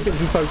 I was too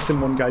busy focusing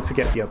one guy to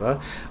get the other.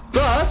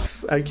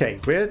 But, okay,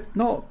 we're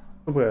not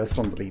the worst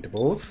on the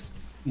leaderboards.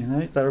 You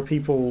know, there are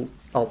people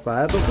up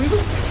there, but we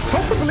were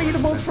top of the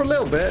leaderboard for a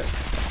little bit.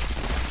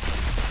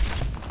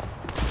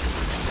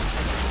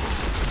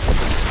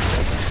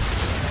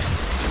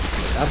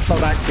 That's not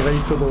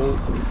activatable.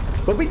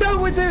 But we know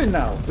what we're doing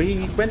now.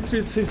 We went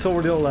through the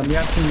tutorial and we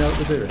actually know what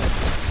we're doing.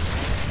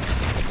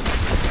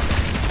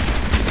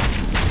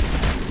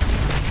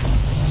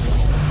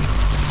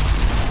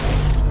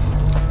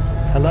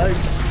 Hello?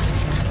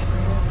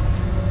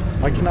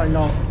 Why can I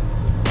not?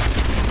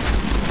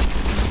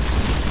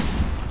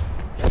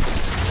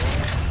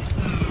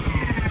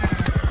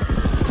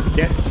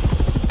 Get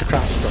the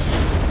crash done.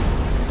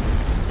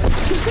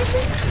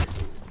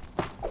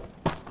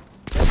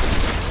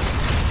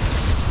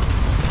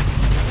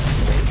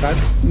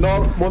 That's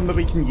not one that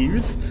we can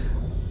use.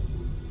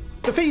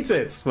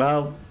 Defeated!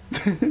 Well,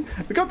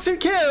 we got 2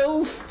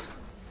 kills!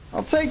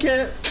 I'll take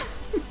it!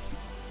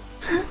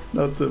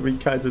 Not that we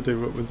kind of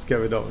knew what was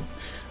going on.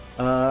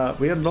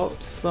 We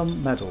unlocked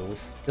some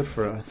medals. Good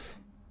for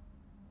us.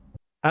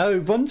 I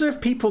wonder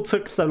if people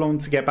took so long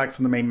to get back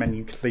to the main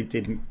menu because they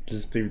didn't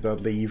just do the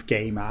leave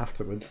game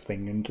afterwards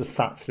thing and just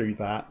sat through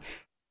that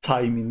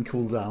timing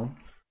cooldown.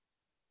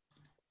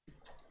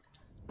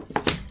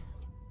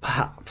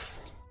 Perhaps.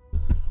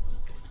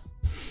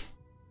 I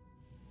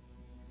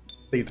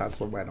think that's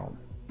what went on.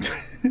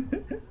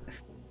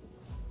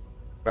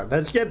 But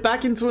let's get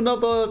back into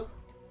another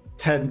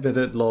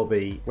 10-minute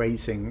lobby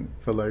waiting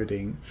for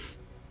loading.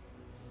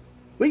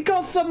 We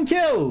got some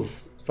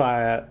kills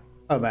via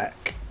a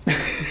mech.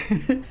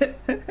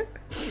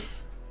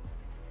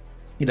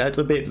 you know, it's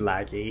a bit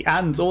laggy.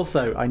 And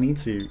also, I need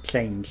to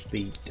change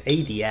the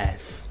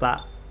ADS.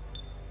 That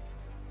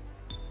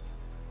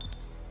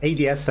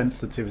ADS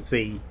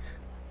sensitivity.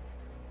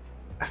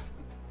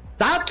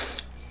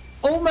 That's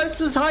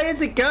almost as high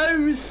as it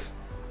goes.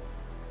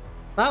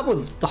 That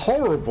was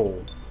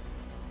horrible.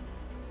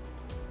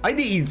 I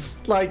need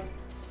like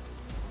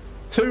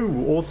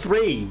 2 or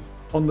 3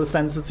 on the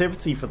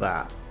sensitivity for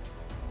that.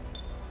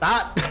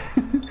 That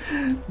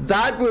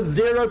that was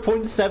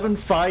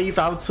 0.75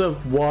 out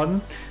of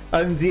 1,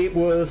 and it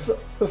was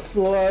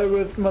slow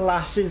as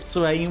molasses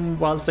to aim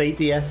whilst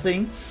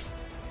ADSing.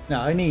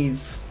 No, I need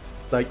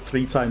like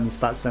 3 times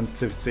that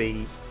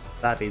sensitivity.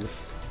 That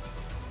is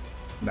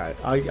no,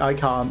 I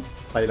can't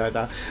play like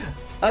that.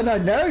 And I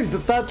know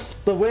that that's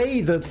the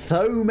way that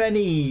so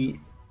many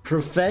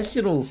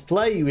professionals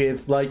play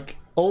with like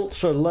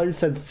ultra low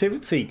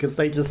sensitivity, because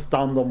they just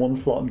stand on one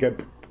slot and go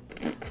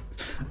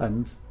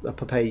and a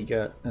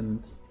Papega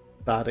and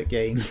bad at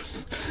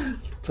games.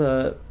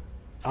 But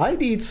I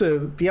need to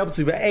be able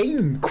to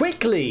aim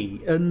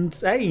quickly and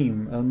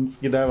aim, and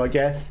you know, I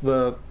guess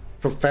the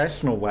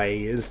professional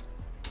way is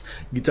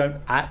you don't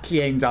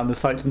actually aim down the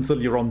sights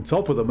until you're on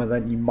top of them, and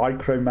then you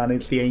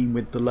micromanage the aim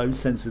with the low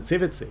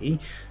sensitivity.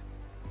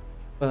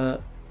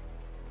 But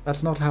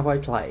that's not how I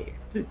play.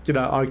 You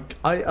know,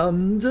 I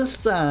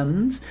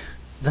understand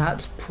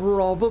that's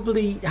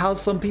probably how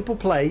some people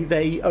play.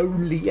 They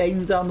only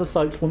aim down the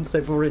sights once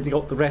they've already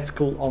got the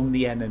reticle on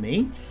the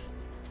enemy.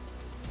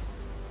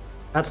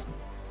 That's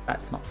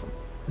not fun.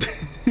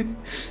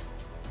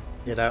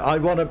 You know, I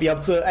want to be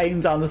able to aim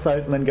down the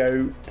sights and then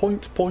go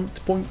point,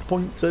 point, point,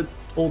 point at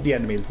all the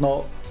enemies.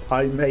 Not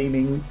I'm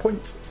aiming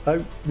point,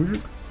 oh,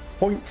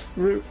 point,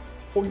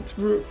 point,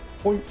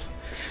 point.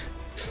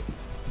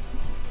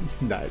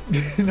 No,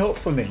 not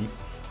for me.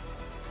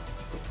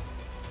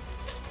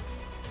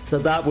 So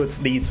that would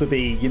need to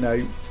be, you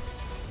know,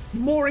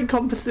 more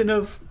encompassing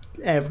of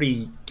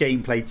every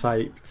gameplay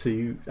type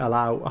to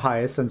allow a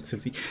higher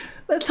sensitivity.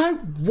 Let's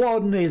hope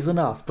 1 is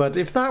enough, but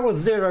if that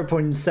was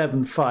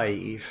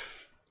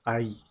 0.75,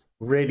 I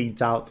really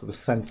doubt that the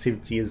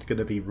sensitivity is going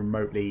to be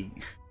remotely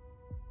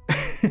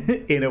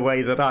in a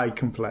way that I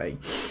can play.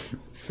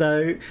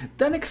 So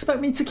don't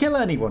expect me to kill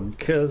anyone,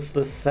 because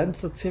the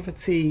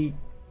sensitivity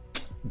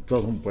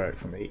doesn't work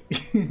for me.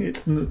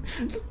 It's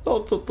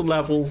not at the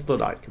levels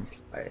that I can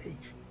play.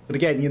 But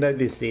again, you know,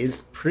 this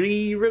is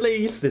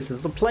pre-release, this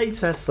is a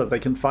playtest, so they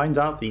can find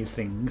out these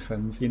things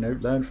and, you know,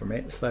 learn from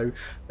it. So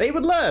they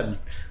would learn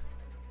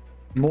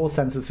more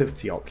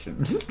sensitivity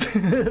options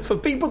for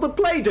people that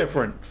play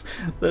different,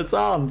 that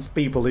aren't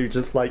people who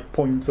just like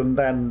point and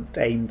then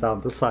aim down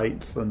the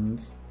sights.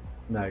 And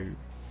no,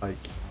 like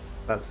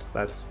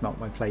that's not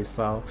my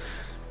playstyle.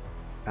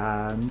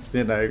 And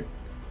you know,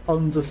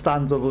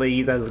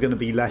 understandably there's going to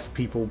be less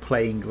people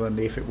playing than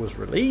if it was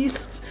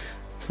released,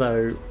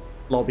 so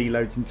lobby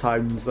loading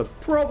times are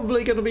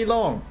probably going to be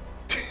long.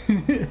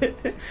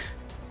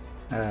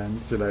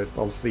 And you know,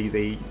 obviously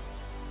the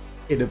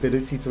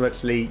inability to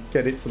actually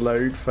get it to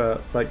load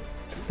for like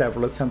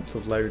several attempts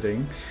of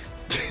loading.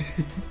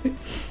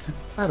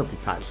 That'll be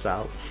patched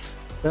out.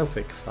 They'll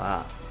fix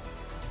that.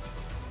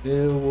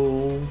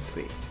 We'll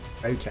see.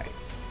 Okay.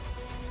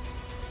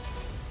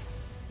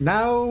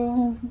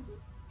 Now,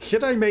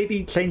 should I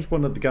maybe change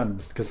one of the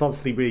guns? Because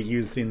obviously we're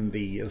using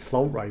the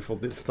assault rifle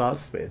that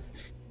starts with.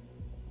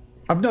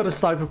 I'm not a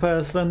sniper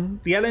person.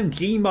 The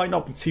LMG might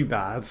not be too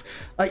bad.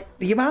 Like,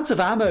 the amount of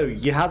ammo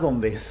you had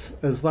on this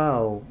as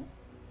well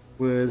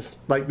was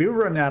like, we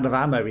were running out of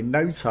ammo in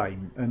no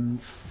time,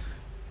 and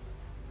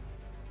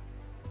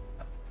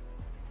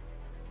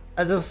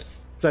I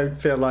just don't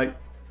feel like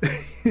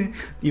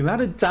the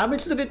amount of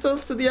damage that it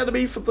does to the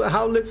enemy for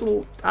how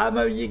little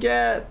ammo you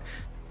get.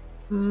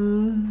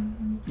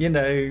 You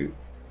know, you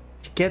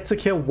get to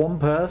kill one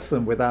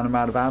person with that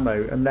amount of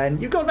ammo, and then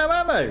you've got no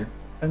ammo,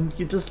 and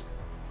you just,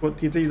 what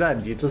do you do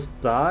then? You just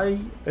die?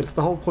 It's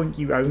the whole point.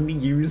 You only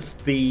use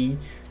the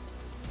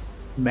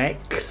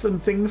mechs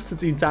and things to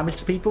do damage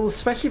to people,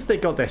 especially if they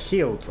got their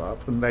shields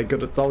up and they're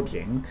good at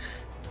dodging.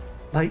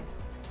 Like,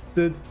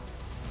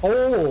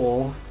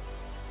 or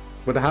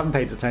what I haven't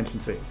paid attention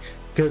to,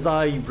 because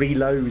I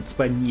reload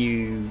when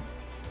you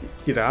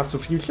know, after a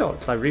few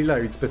shots, I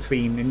reload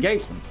between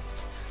engagements.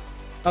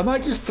 Am I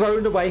just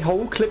throwing away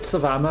whole clips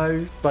of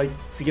ammo? Like,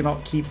 do you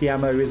not keep the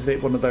ammo? Is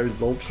it one of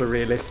those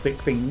ultra-realistic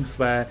things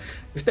where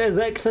if there's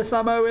excess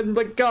ammo in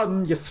the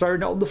gun, you're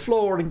throwing it on the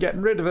floor and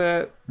getting rid of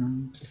it?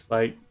 Just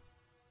like,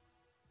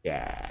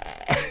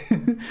 yeah.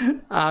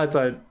 I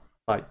don't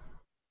like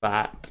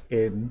that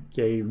in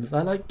games.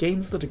 I like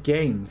games that are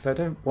games. I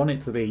don't want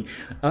it to be,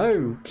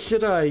 oh,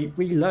 should I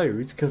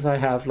reload because I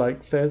have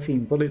like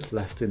 13 bullets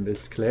left in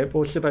this clip,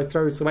 or should I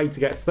throw it away to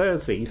get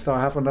 30 so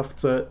I have enough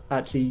to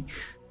actually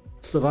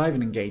survive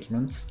an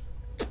engagement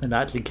and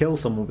actually kill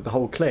someone with the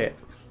whole clip,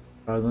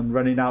 rather than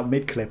running out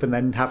mid-clip and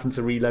then having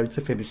to reload to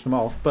finish them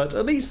off. But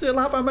at least we'll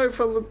have ammo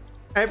for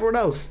everyone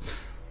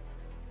else,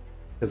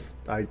 because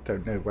I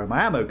don't know where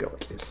my ammo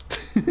got.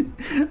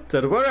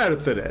 Don't know where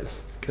anything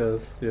is,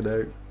 because, you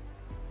know,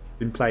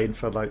 been playing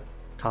for like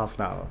half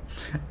an hour.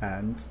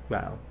 And,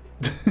 well,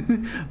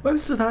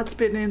 most of that's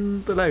been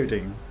in the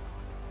loading.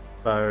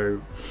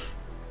 So...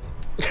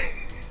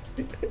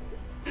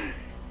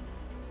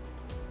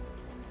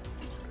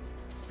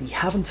 we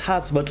haven't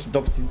had much of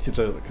an opportunity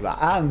to look at that.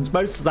 And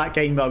most of that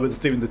game I was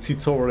doing the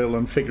tutorial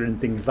and figuring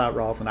things out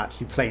rather than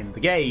actually playing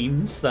the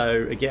game.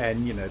 So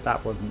again, you know,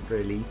 that wasn't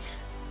really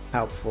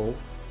helpful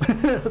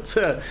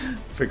to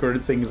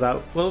figuring things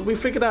out. Well, we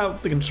figured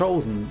out the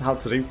controls and how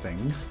to do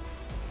things,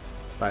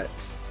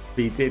 but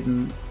we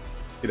didn't,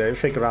 you know,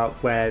 figure out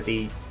where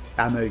the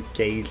ammo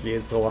gauge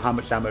is or how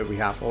much ammo we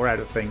have or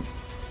anything.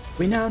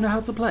 We now know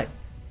how to play.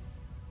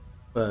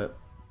 But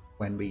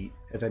when we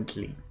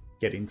eventually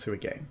get into a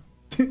game.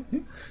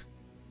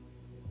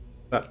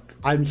 But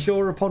I'm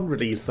sure upon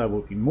release there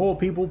will be more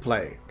people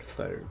playing,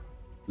 so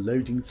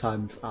loading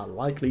times are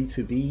likely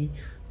to be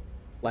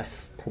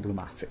less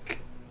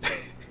problematic.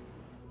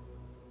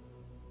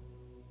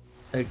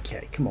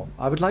 Okay, come on.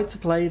 I would like to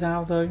play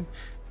now though.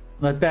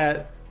 And I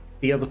bet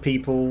the other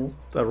people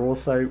are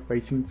also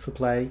waiting to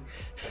play.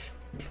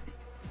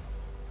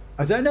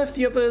 I don't know if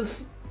the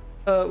others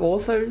are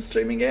also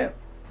streaming it.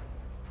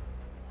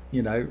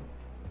 You know,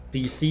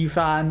 DC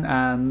fan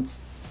and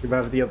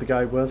whoever the other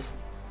guy was.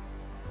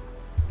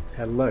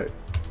 Hello.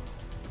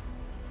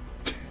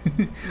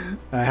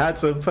 I had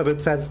to put a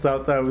test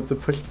out there with the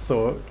push to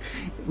talk.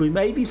 We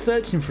may be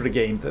searching for a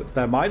game that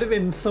there might have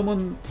been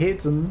someone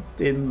hidden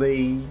in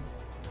the,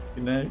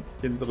 you know,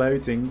 in the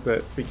loading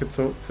that we could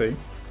talk to.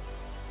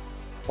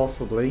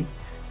 Possibly.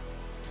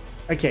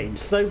 Okay,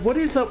 so what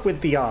is up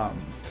with the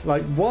arms?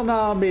 Like, one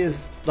arm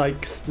is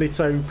like split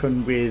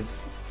open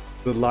with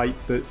the light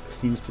that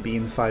seems to be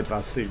inside of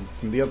our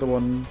suits, and the other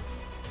one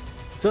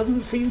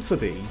doesn't seem to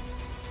be.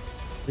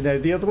 You know,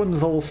 the other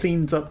ones all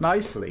seamed up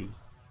nicely.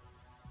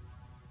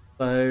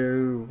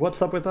 So,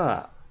 what's up with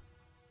that?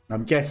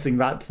 I'm guessing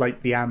that's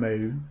like the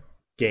ammo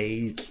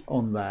gauge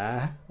on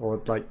there,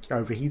 or like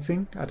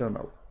overheating? I don't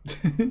know.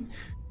 And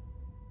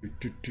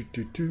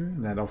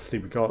then obviously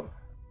we got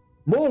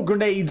more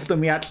grenades than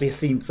we actually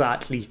seem to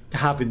actually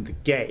have in the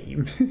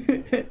game.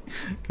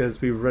 Because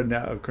we run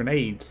out of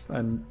grenades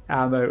and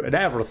ammo and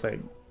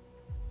everything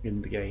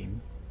in the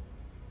game.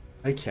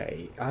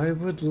 Okay, I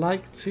would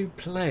like to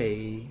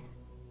play.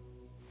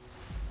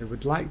 I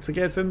would like to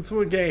get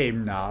into a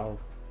game now.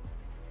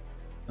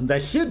 And there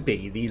should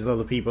be these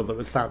other people that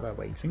were sat there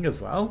waiting as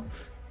well.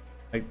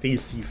 Like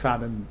DC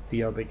fan and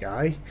the other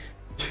guy.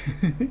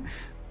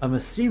 I'm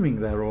assuming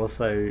they're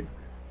also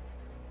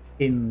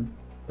in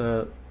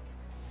the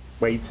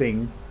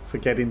waiting to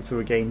get into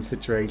a game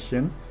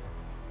situation.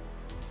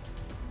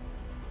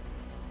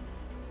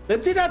 There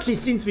did actually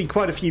seem to be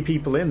quite a few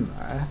people in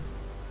there.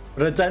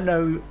 But I don't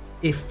know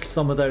if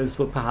some of those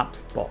were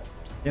perhaps bots.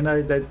 You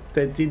know,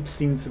 there did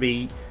seem to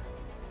be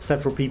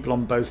several people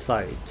on both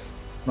sides,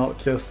 not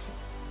just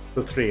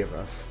the three of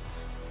us.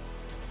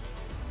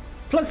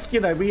 Plus, you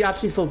know, we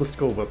actually saw the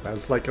scoreboard.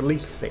 There's like at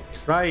least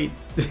 6, right?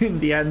 In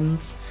the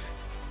end.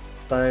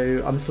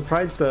 So I'm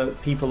surprised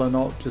that people are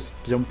not just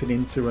jumping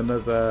into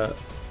another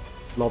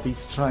lobby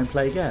to try and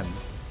play again.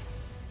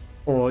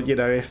 Or, you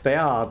know, if they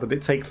are, that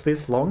it takes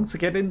this long to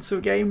get into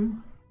a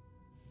game.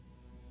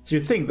 Do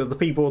you think that the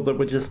people that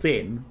were just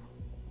in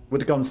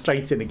would have gone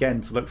straight in again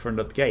to look for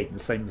another game, the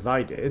same as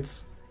I did?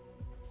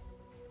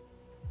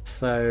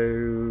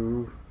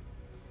 So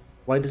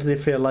why does it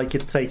feel like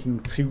it's taking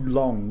too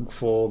long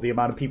for the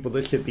amount of people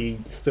that should be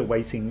still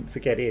waiting to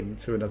get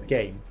into another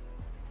game?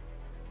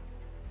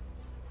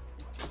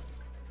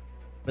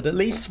 But at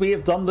least we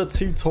have done the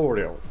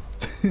tutorial.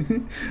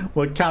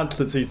 Well, count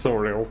the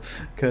tutorial,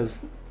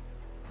 because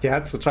you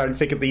had to try and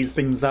figure these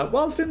things out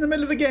whilst in the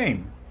middle of a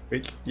game,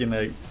 which, you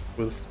know,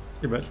 was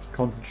too much to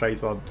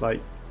concentrate on.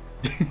 Like,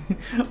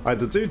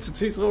 either do the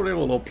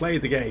tutorial or play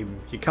the game.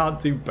 You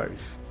can't do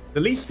both.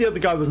 At least the other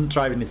guy wasn't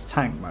driving his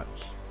tank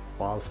much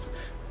whilst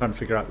trying to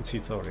figure out the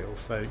tutorial,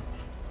 so,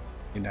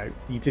 you know,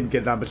 you didn't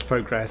get that much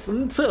progress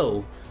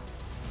until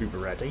we were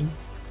ready.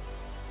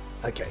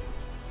 Okay,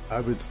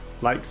 I would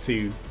like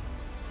to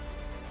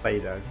play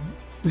though.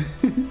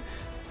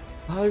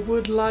 I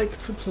would like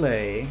to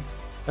play.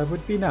 That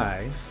would be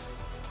nice.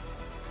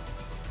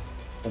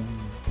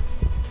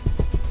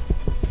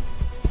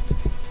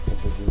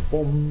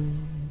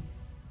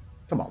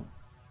 Come on.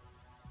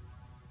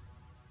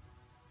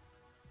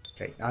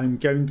 Okay, I'm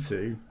going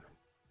to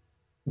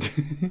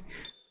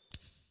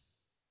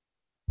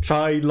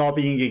try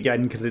lobbying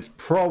again because it's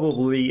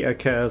probably a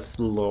cursed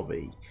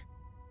lobby.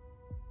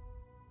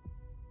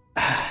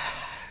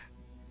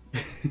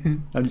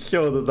 I'm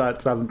sure that that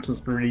doesn't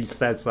just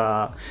reset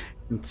our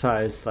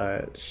entire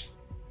search.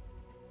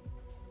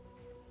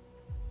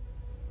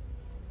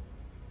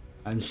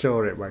 I'm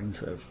sure it won't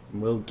have.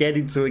 We'll get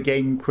into a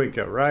game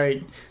quicker,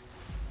 right?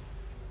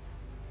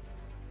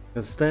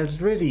 Because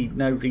there's really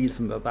no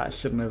reason that that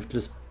shouldn't have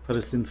just put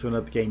us into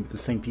another game with the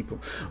same people.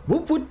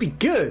 What would be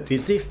good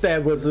is if there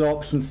was an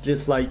option to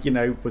just like, you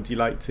know, would you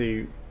like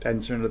to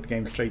enter another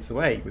game straight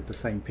away with the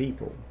same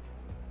people?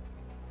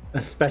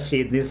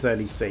 especially in this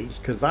early stage,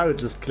 because I would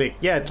just click,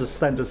 yeah, just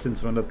send us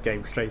into another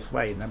game straight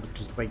away, and then we could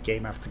just play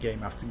game after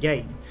game after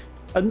game.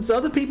 And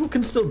other people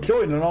can still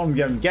join an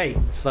ongoing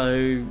game, so,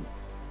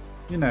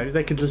 you know,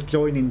 they could just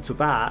join into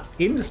that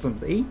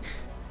instantly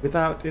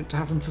without it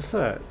having to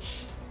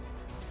search.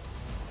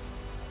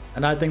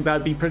 And I think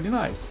that'd be pretty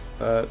nice,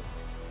 but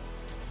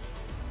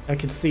I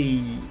could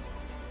see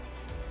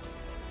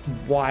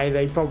why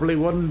they probably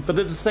wouldn't, but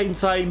at the same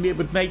time, it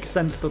would make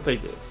sense that they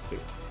did too.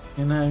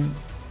 You know,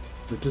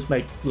 it would just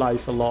make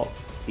life a lot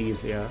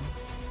easier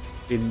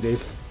in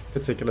this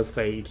particular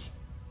stage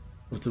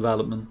of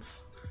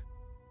development.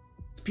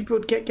 People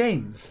would get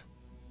games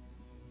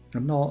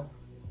and not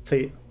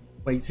sit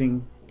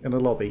waiting in a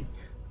lobby,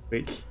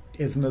 which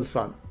isn't as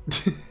fun.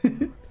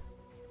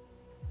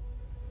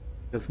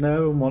 Because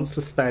no one wants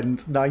to spend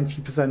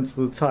 90% of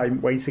the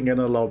time waiting in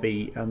a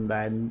lobby and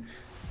then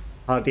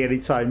hardly any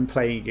time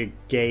playing a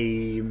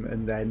game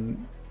and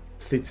then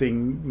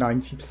sitting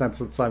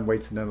 90% of the time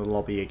waiting in a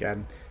lobby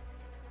again.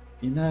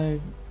 You know,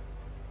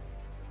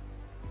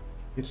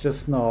 it's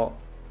just not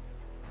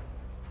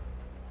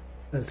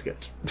as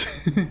good.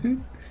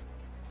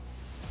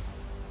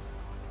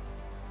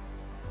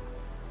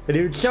 And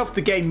it would shove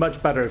the game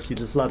much better if you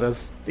just let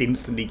us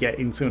instantly get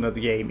into another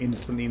game,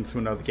 instantly into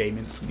another game,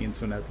 instantly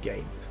into another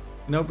game.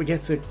 You know, we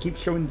get to keep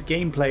showing the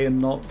gameplay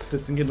and not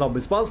sitting in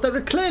lobbies. Whilst there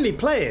are clearly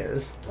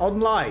players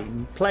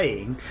online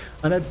playing,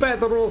 and I bet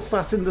they're all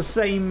sat in the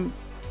same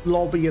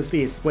lobby as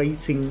this,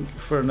 waiting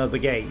for another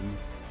game.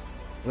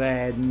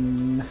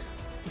 When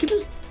you could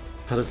just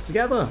put us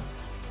together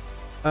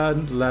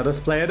and let us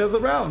play another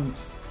round.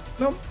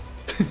 No.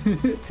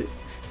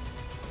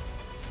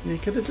 You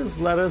could have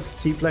just let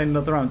us keep playing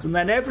another round, and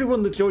then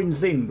everyone that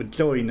joins in would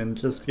join and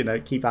just, you know,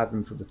 keep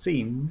adding to the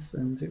teams,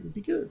 and it would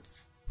be good.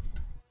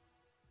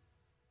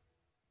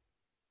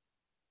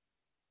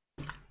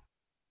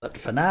 But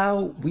for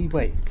now, we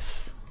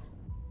wait.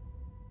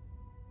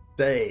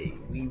 Day,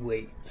 we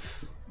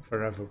wait.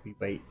 Forever we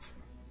wait.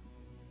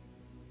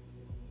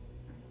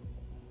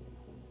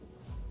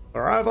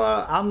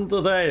 Forever and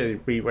a day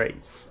we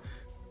wait.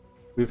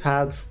 We've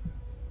had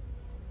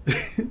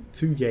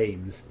 2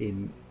 games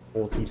in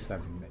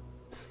 47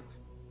 minutes.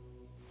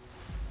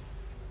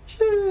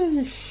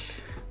 Sheesh.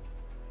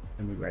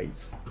 And we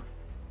wait.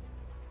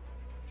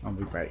 And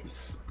we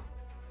wait.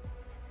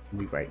 And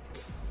we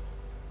wait.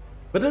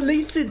 But at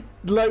least it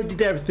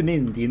loaded everything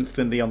in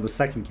instantly on the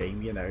second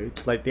game, you know.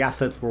 It's like the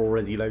assets were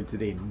already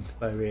loaded in,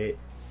 so it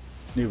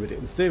knew what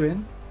it was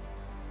doing.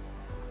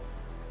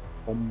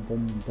 Boom,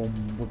 boom,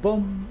 boom, boom,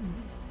 boom.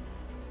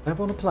 I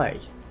want to play.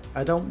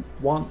 I don't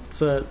want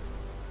to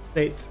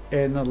sit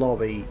in a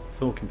lobby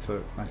talking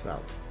to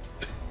myself.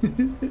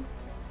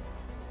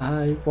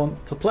 I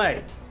want to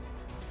play.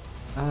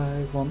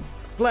 I want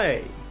to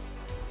play.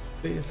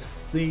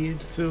 This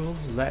needs to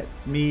let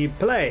me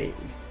play.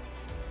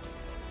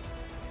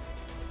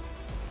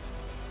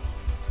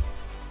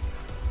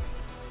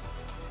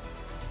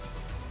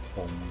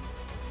 Boom.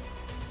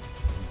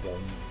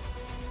 Boom.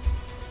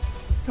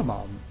 Come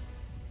on.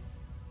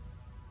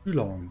 Too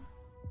long.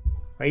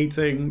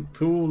 Waiting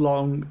too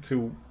long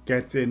to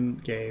get in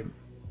game.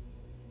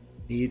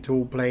 Need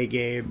to play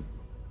game.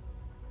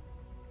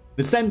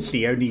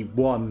 Essentially only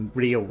one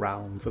real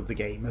round of the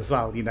game as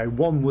well. You know,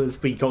 one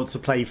was we got to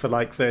play for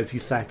like 30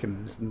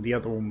 seconds and the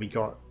other one we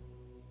got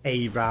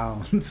a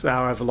round,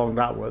 however long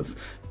that was.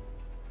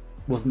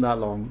 Wasn't that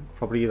long.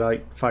 Probably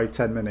like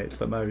 5-10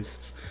 minutes at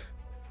most.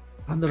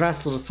 And the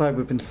rest of the time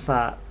we've been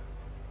sat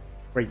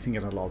waiting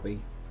in a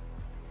lobby.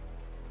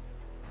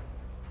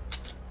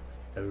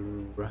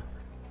 So,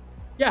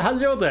 yeah,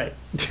 how's your day?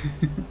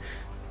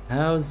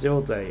 How's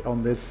your day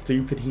on this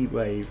stupid heat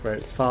wave where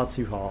it's far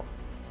too hot?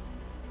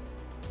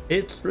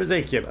 It's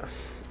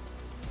ridiculous.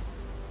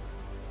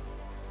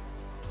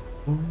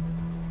 Come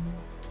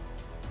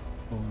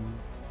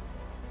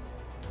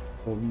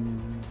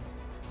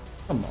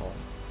on.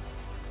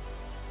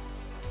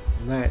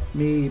 Let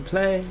me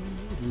play.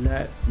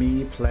 Let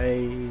me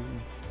play.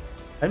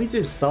 Let me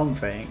do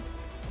something.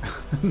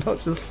 Not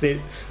just sit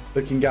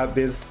looking at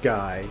this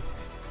guy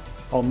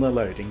on the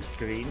loading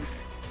screen.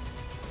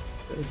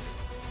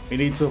 We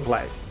need to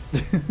play.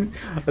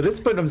 At this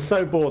point I'm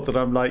so bored that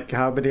I'm like,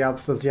 how many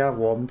apps does he have?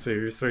 1,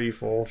 2, 3,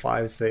 4,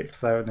 5, 6,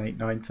 7, 8,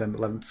 9, 10,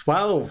 11,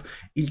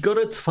 12. He's got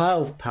a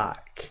 12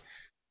 pack.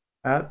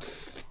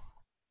 That's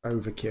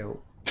overkill.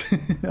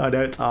 I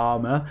know it's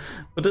armor,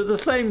 but at the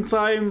same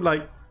time,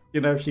 like,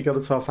 you know, if you got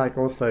a 12 pack,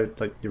 also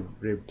like your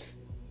ribs.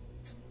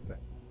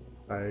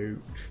 So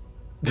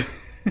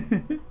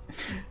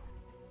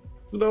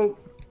no,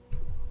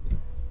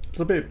 it's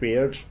a bit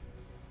weird.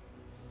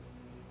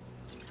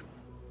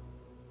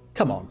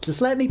 Come on,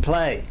 just let me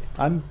play.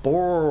 I'm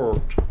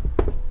bored.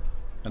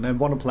 And I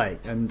want to play.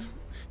 And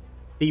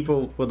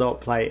people will not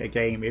play a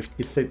game if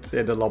you sit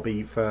in a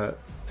lobby for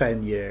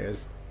 10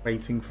 years,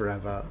 waiting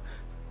forever.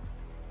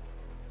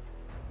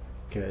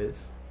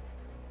 Because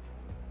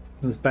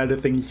there's better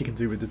things you can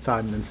do with the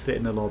time than sit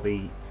in a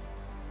lobby,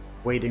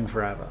 waiting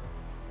forever.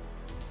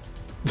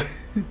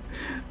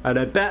 And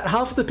I bet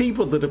half the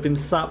people that have been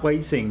sat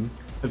waiting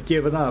have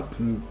given up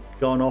and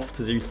gone off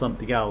to do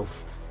something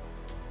else.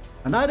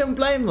 And I don't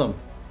blame them.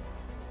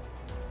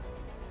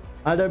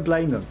 I don't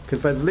blame them,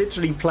 because there's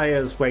literally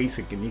players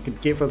waiting and you could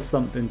give us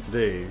something to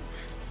do.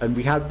 And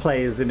we had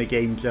players in a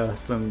game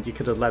just, and you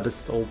could have let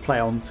us all play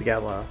on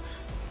together.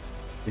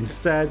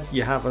 Instead,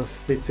 you have us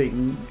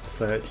sitting,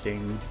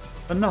 searching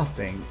for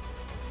nothing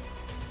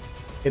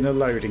in a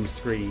loading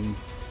screen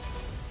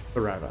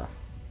forever.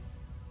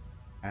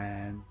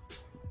 And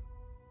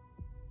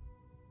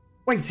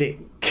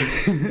waiting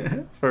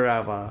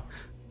forever.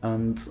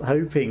 And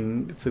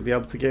hoping to be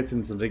able to get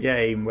into the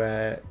game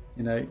where,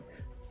 you know,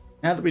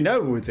 now that we know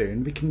what we're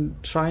doing, we can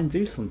try and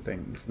do some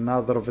things.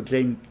 Now that I've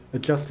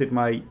adjusted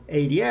my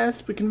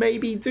ADS, we can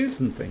maybe do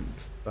some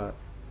things. But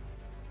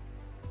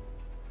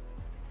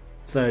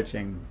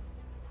searching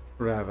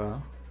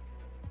forever.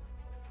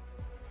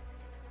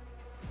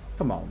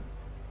 Come on.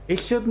 It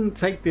shouldn't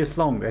take this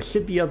long. There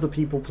should be other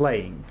people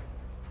playing.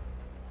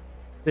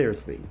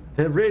 Seriously.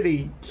 There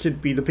really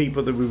should be the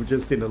people that we were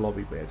just in a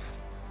lobby with.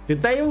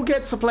 Did they all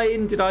get to play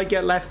in? Did I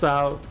get left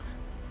out?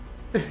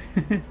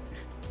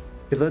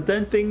 Because I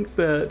don't think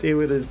that it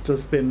would have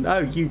just been, oh,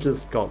 you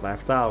just got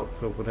left out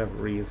for whatever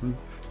reason.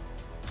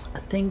 I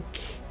think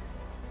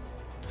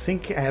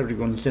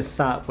everyone's just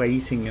sat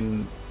waiting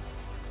and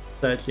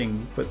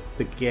searching, but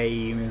the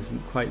game isn't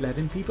quite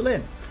letting people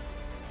in.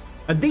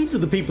 And these are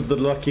the people that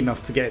are lucky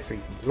enough to get to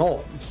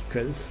launch,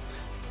 because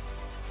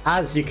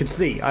as you can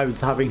see, I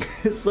was having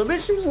some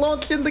issues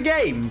launching the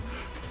game.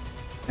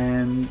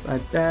 And I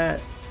bet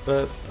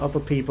that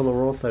other people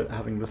are also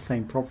having the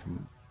same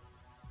problem.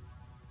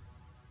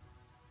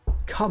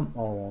 Come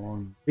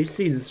on, this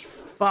is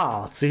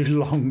far too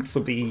long to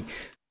be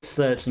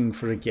searching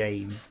for a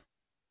game.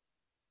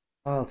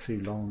 Far too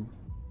long.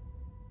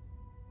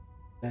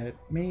 Let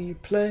me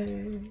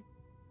play.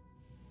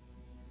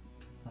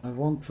 I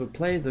want to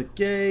play the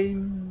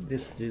game.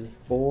 This is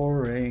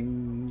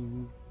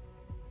boring.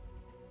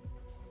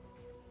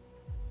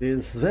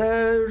 It's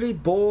very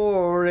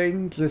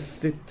boring, just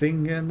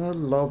sitting in a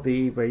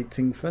lobby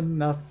waiting for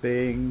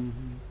nothing.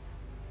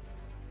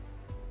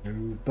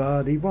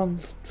 Nobody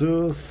wants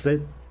to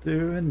sit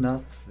doing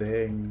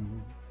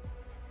nothing.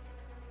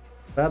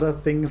 Better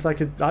things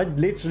I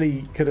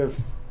literally could have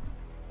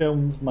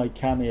filmed my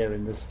cameo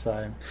in this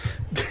time.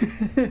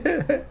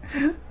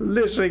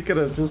 Literally could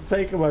have just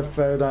taken my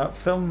phone out,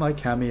 filmed my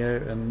cameo,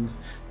 and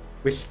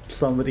wished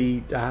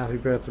somebody a happy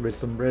birthday with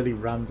some really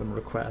random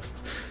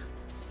request.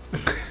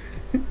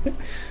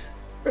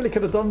 Really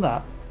could have done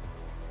that.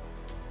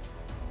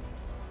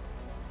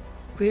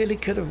 Really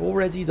could have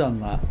already done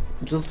that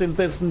just in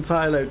this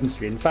entire loading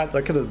screen. In fact,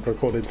 I could have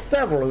recorded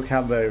several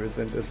cameos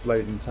in this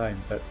loading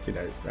time, but you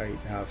know, I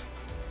have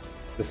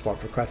this one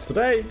request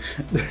today.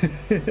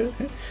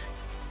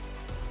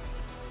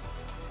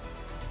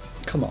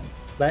 Come on,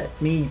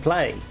 let me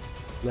play.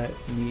 Let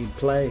me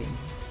play.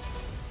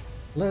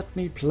 Let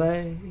me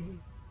play.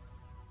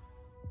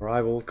 Or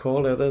I will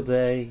call it a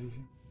day.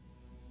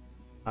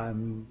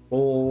 I'm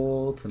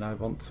bored and I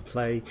want to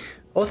play.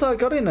 Also, I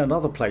got in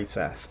another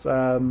playtest,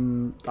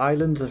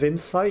 Islands of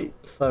Insight,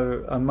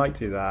 so I might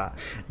do that.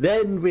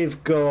 Then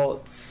we've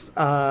got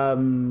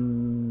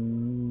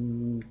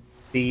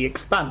The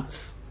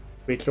Expanse,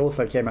 which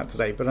also came out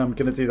today, but I'm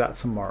going to do that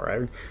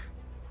tomorrow.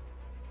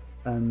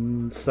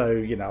 And so,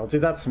 you know, I'll do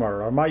that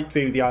tomorrow. I might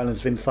do the Islands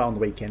of Insight on the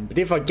weekend, but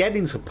if I get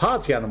into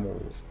Party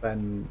Animals,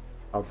 then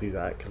I'll do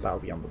that because that'll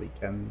be on the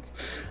weekend.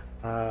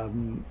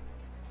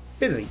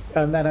 Busy,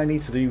 and then I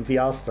need to do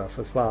VR stuff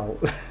as well,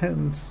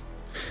 and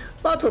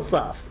lots of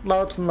stuff,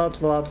 lots and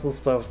lots of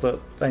stuff that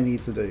I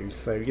need to do.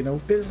 So, you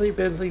know, busy.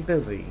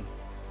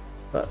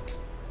 But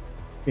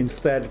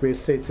instead we're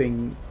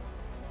sitting,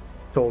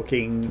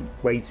 talking,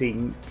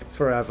 waiting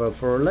forever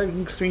for a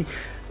loading screen.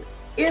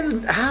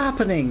 Isn't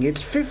happening.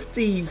 It's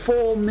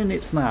 54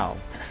 minutes now.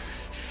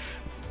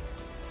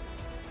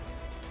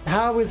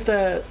 How is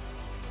there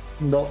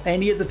not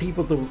any of the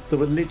people that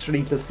were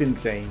literally just in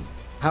the game?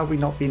 How have we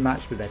not been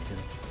matched with anything?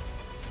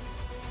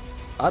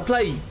 I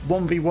play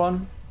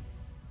 1v1.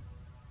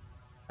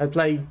 I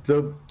played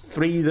the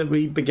 3 that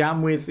we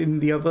began with in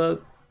the other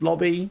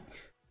lobby.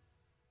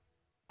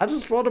 I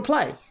just want to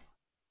play.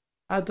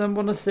 I don't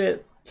want to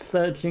sit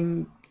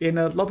searching in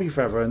a lobby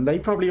forever. And they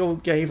probably all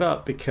gave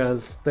up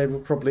because they were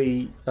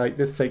probably like,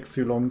 this takes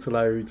too long to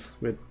load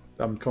with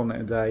calling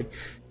it a day.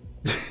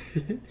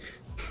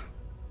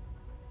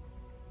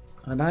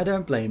 And I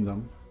don't blame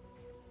them.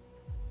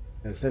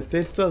 If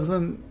this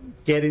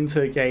doesn't get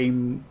into a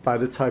game by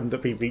the time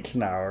that we reach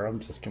an hour, I'm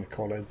just going to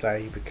call it a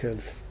day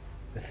because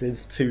this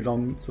is too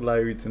long to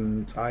load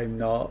and I'm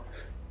not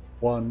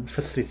one for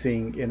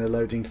sitting in a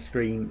loading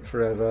screen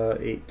forever.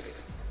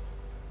 It's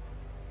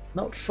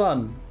not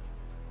fun.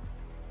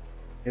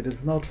 It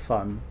is not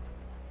fun.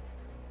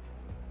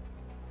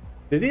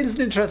 It is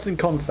an interesting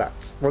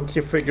concept once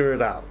you figure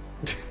it out.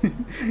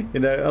 You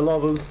know, a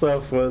lot of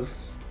stuff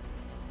was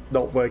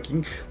not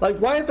working. Like,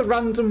 why are the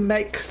random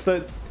mechs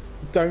that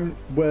don't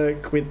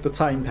work with the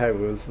time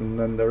powers, and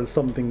then there are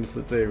some things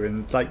that do,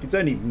 and like you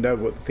don't even know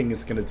what the thing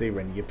is going to do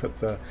when you put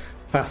the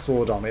fast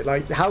forward on it.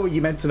 Like, how are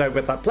you meant to know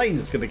where that plane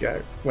is going to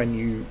go when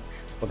you,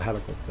 or the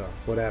helicopter,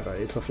 whatever,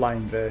 it's a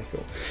flying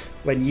vehicle,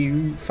 when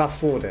you fast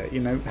forward it, you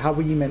know, how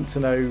were you meant to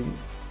know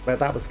where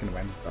that was going to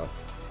end up?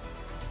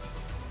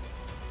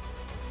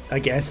 I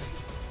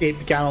guess it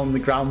began on the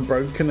ground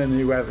broken, and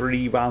whoever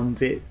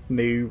rewound it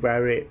knew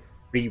where it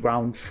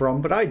rewound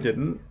from, but I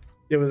didn't.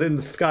 It was in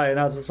the sky, and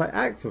I was just like,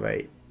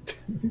 activate.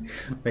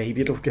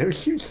 Maybe it'll go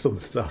shoot some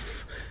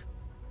stuff.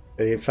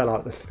 But it fell out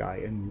of the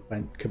sky and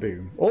went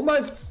kaboom.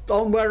 Almost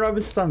on where I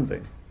was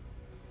standing.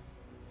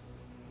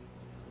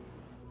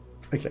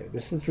 Okay,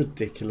 this is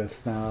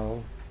ridiculous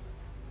now.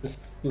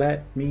 Just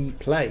let me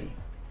play.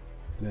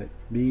 Let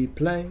me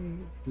play.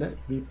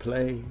 Let me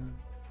play.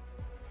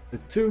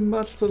 There's too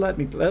much to let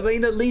me play. I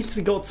mean, at least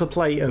we got to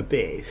play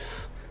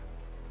Abyss.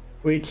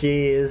 Which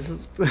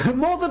is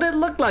more than it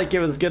looked like it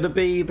was going to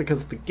be,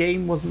 because the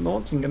game wasn't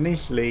launching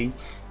initially.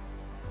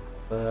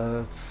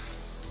 But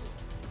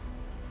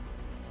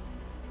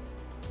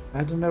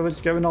I don't know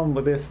what's going on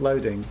with this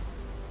loading.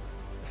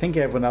 I think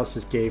everyone else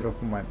just gave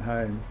up and went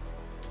home.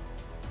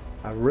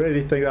 I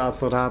really think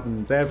that's what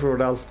happened.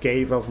 Everyone else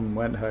gave up and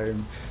went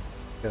home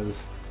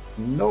because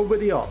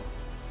nobody on.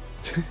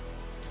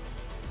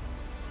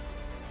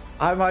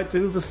 I might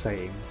do the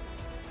same.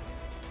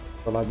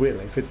 Well, I will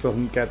if it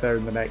doesn't get there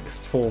in the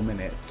next 4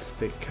 minutes,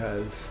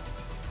 because,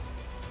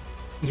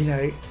 you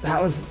know,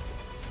 that was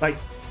like,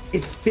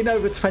 it's been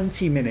over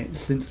 20 minutes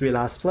since we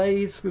last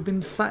played. We've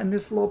been sat in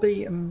this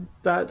lobby, and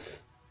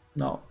that's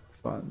not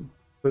fun.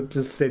 But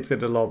just sit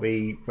in a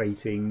lobby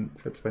waiting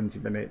for 20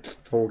 minutes,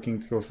 talking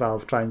to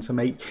yourself, trying to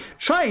make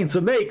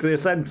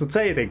this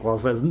entertaining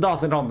whilst there's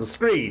nothing on the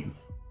screen.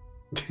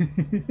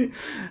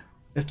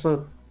 It's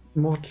a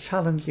more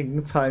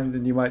challenging time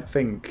than you might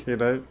think, you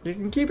know. You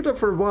can keep it up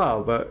for a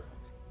while, but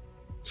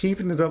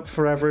keeping it up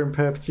forever in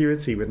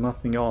perpetuity with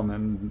nothing on,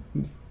 and,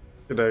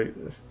 you know,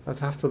 I'd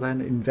have to then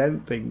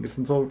invent things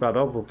and talk about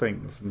other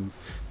things, and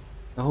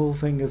the whole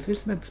thing is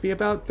just meant to be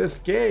about this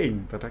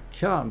game, but I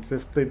can't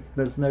if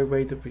there's no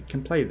way that we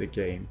can play the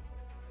game.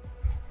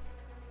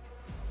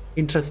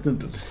 Interesting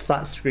that the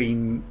stat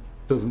screen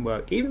doesn't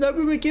work, even though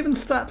we were given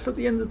stats at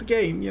the end of the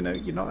game. You know,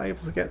 you're not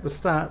able to get the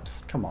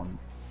stats. Come on.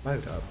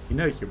 Load up. You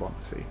know you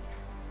want to.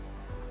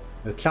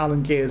 The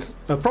challenge is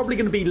they're probably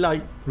going to be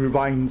like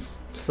rewinds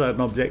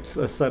certain objects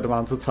a certain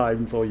amount of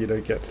times, or, you know,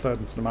 get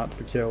certain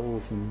amounts of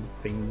kills and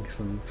things,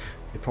 and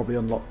they probably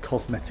unlock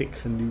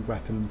cosmetics and new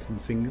weapons and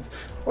things.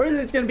 Or is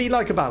it going to be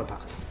like a battle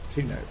pass?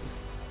 Who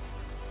knows?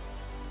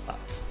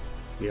 But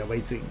we are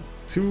waiting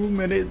 2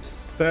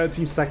 minutes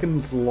 30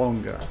 seconds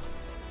longer,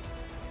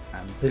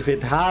 and if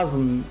it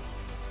hasn't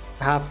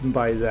happened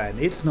by then,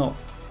 it's not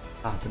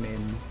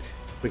happening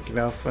quick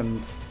enough,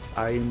 and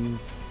I'm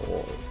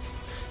bored.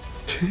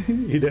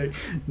 You know,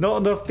 not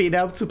enough being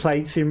able to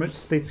play, too much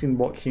sitting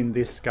watching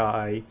this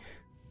guy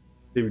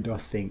do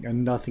nothing,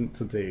 and nothing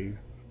to do.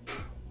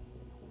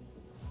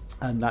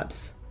 And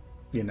that's,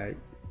 you know,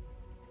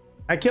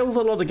 it kills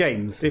a lot of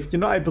games. If you're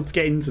not able to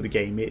get into the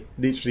game, it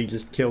literally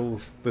just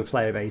kills the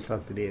player base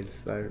as it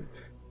is. So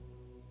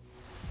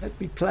let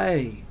me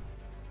play.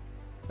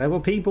 There were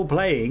people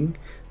playing,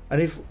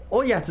 and if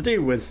all you had to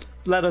do was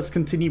let us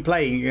continue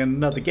playing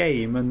another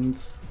game,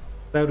 and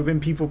there would have been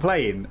people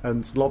playing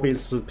and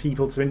lobbies for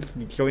people to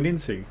instantly join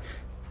into.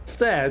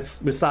 Instead,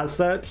 we start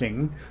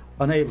searching,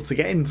 unable to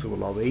get into a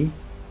lobby,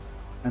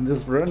 and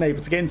as we're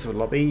unable to get into a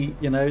lobby,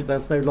 you know,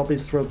 there's no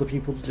lobbies for other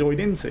people to join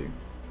into.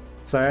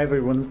 So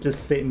everyone's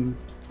just sitting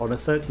on a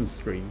searching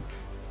screen.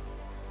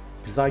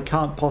 Because I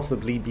can't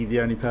possibly be the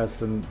only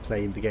person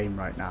playing the game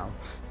right now.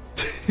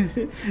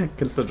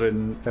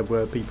 Considering there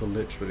were people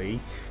literally.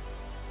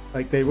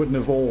 Like, they wouldn't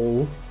have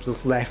all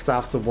just left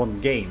after one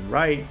game,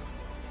 right?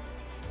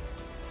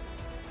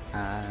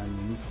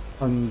 And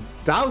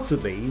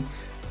undoubtedly,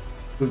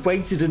 we've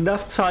waited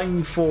enough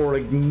time for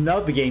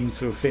another game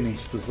to have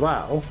finished as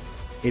well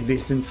in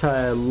this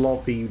entire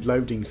lobby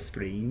loading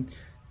screen,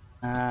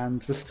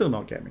 and we're still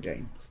not getting a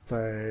game.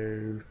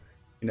 So,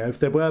 you know, if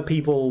there were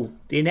people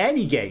in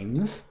any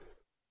games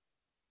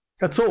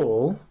at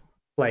all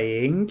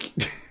playing,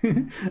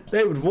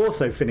 they would have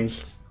also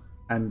finished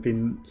and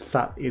been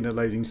sat in a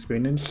loading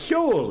screen, and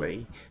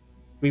surely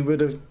we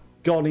would have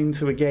gone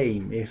into a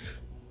game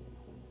if,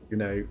 you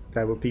know,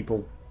 there were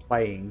people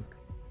playing.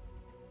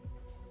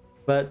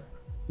 But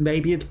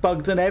maybe it's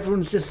bugged and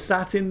everyone's just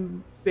sat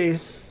in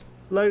this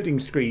loading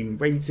screen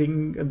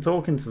waiting and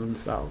talking to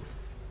themselves.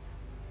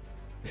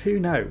 Who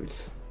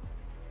knows?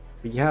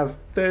 We have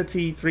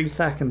 33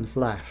 seconds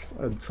left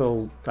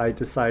until I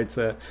decide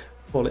to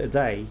call it a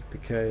day,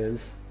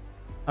 because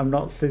I'm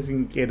not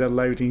sitting in a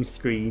loading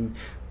screen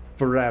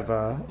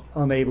forever,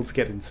 unable to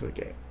get into a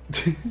game.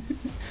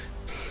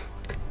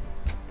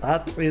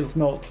 That is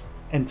not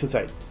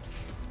entertainment.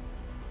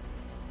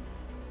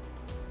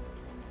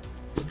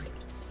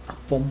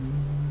 Boom,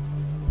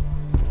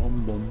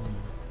 boom, boom,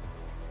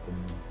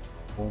 boom,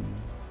 boom.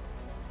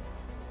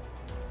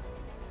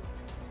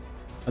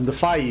 And the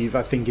 5,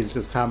 I think, is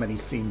just how many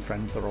Steam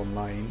friends are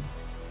online.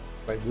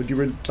 Like, would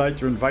you like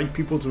to invite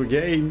people to a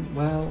game?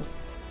 Well,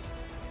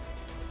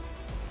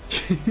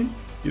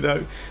 you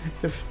know,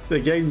 if the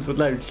games would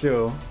load,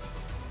 sure.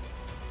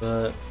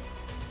 But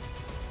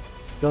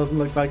it doesn't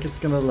look like it's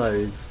gonna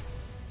load.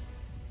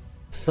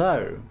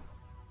 So,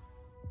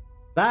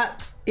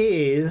 that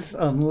is,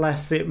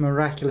 unless it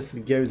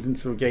miraculously goes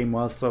into a game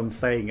whilst I'm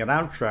saying an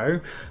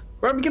outro,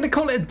 where I'm gonna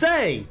call it a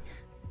day!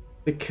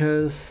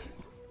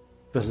 Because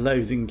the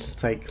loading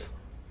takes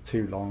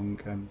too long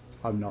and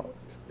I'm not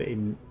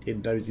in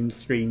loading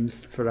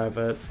screens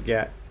forever to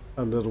get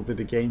a little bit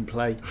of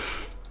gameplay.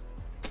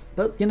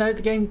 But you know,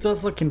 the game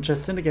does look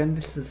interesting. Again,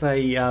 this is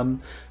a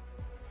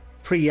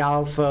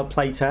pre-alpha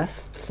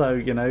playtest, so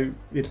you know,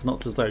 it's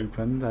not just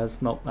open.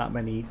 There's not that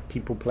many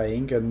people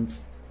playing, and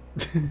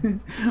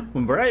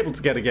when we're able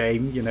to get a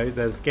game, you know,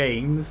 there's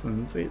games,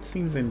 and it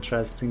seems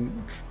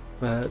interesting,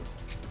 but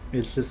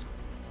it's just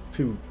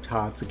too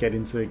hard to get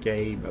into a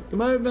game at the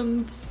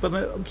moment. But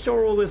I'm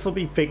sure all this will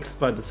be fixed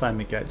by the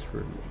time it gets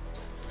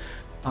released.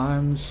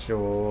 I'm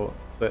sure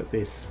that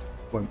this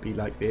won't be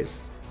like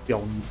this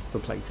beyond the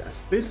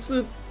playtest. This is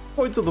the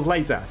point of the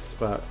playtest,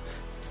 but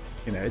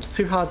you know, it's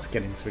too hard to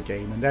get into a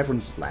game and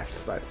everyone's just left,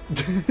 so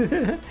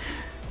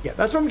yeah,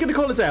 that's what I'm gonna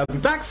call it a day. I'll be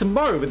back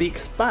tomorrow with The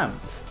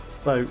Expanse,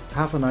 so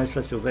have a nice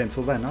rest of your day.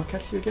 Until then, I'll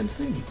catch you again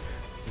soon.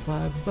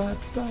 Bye bye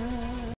bye.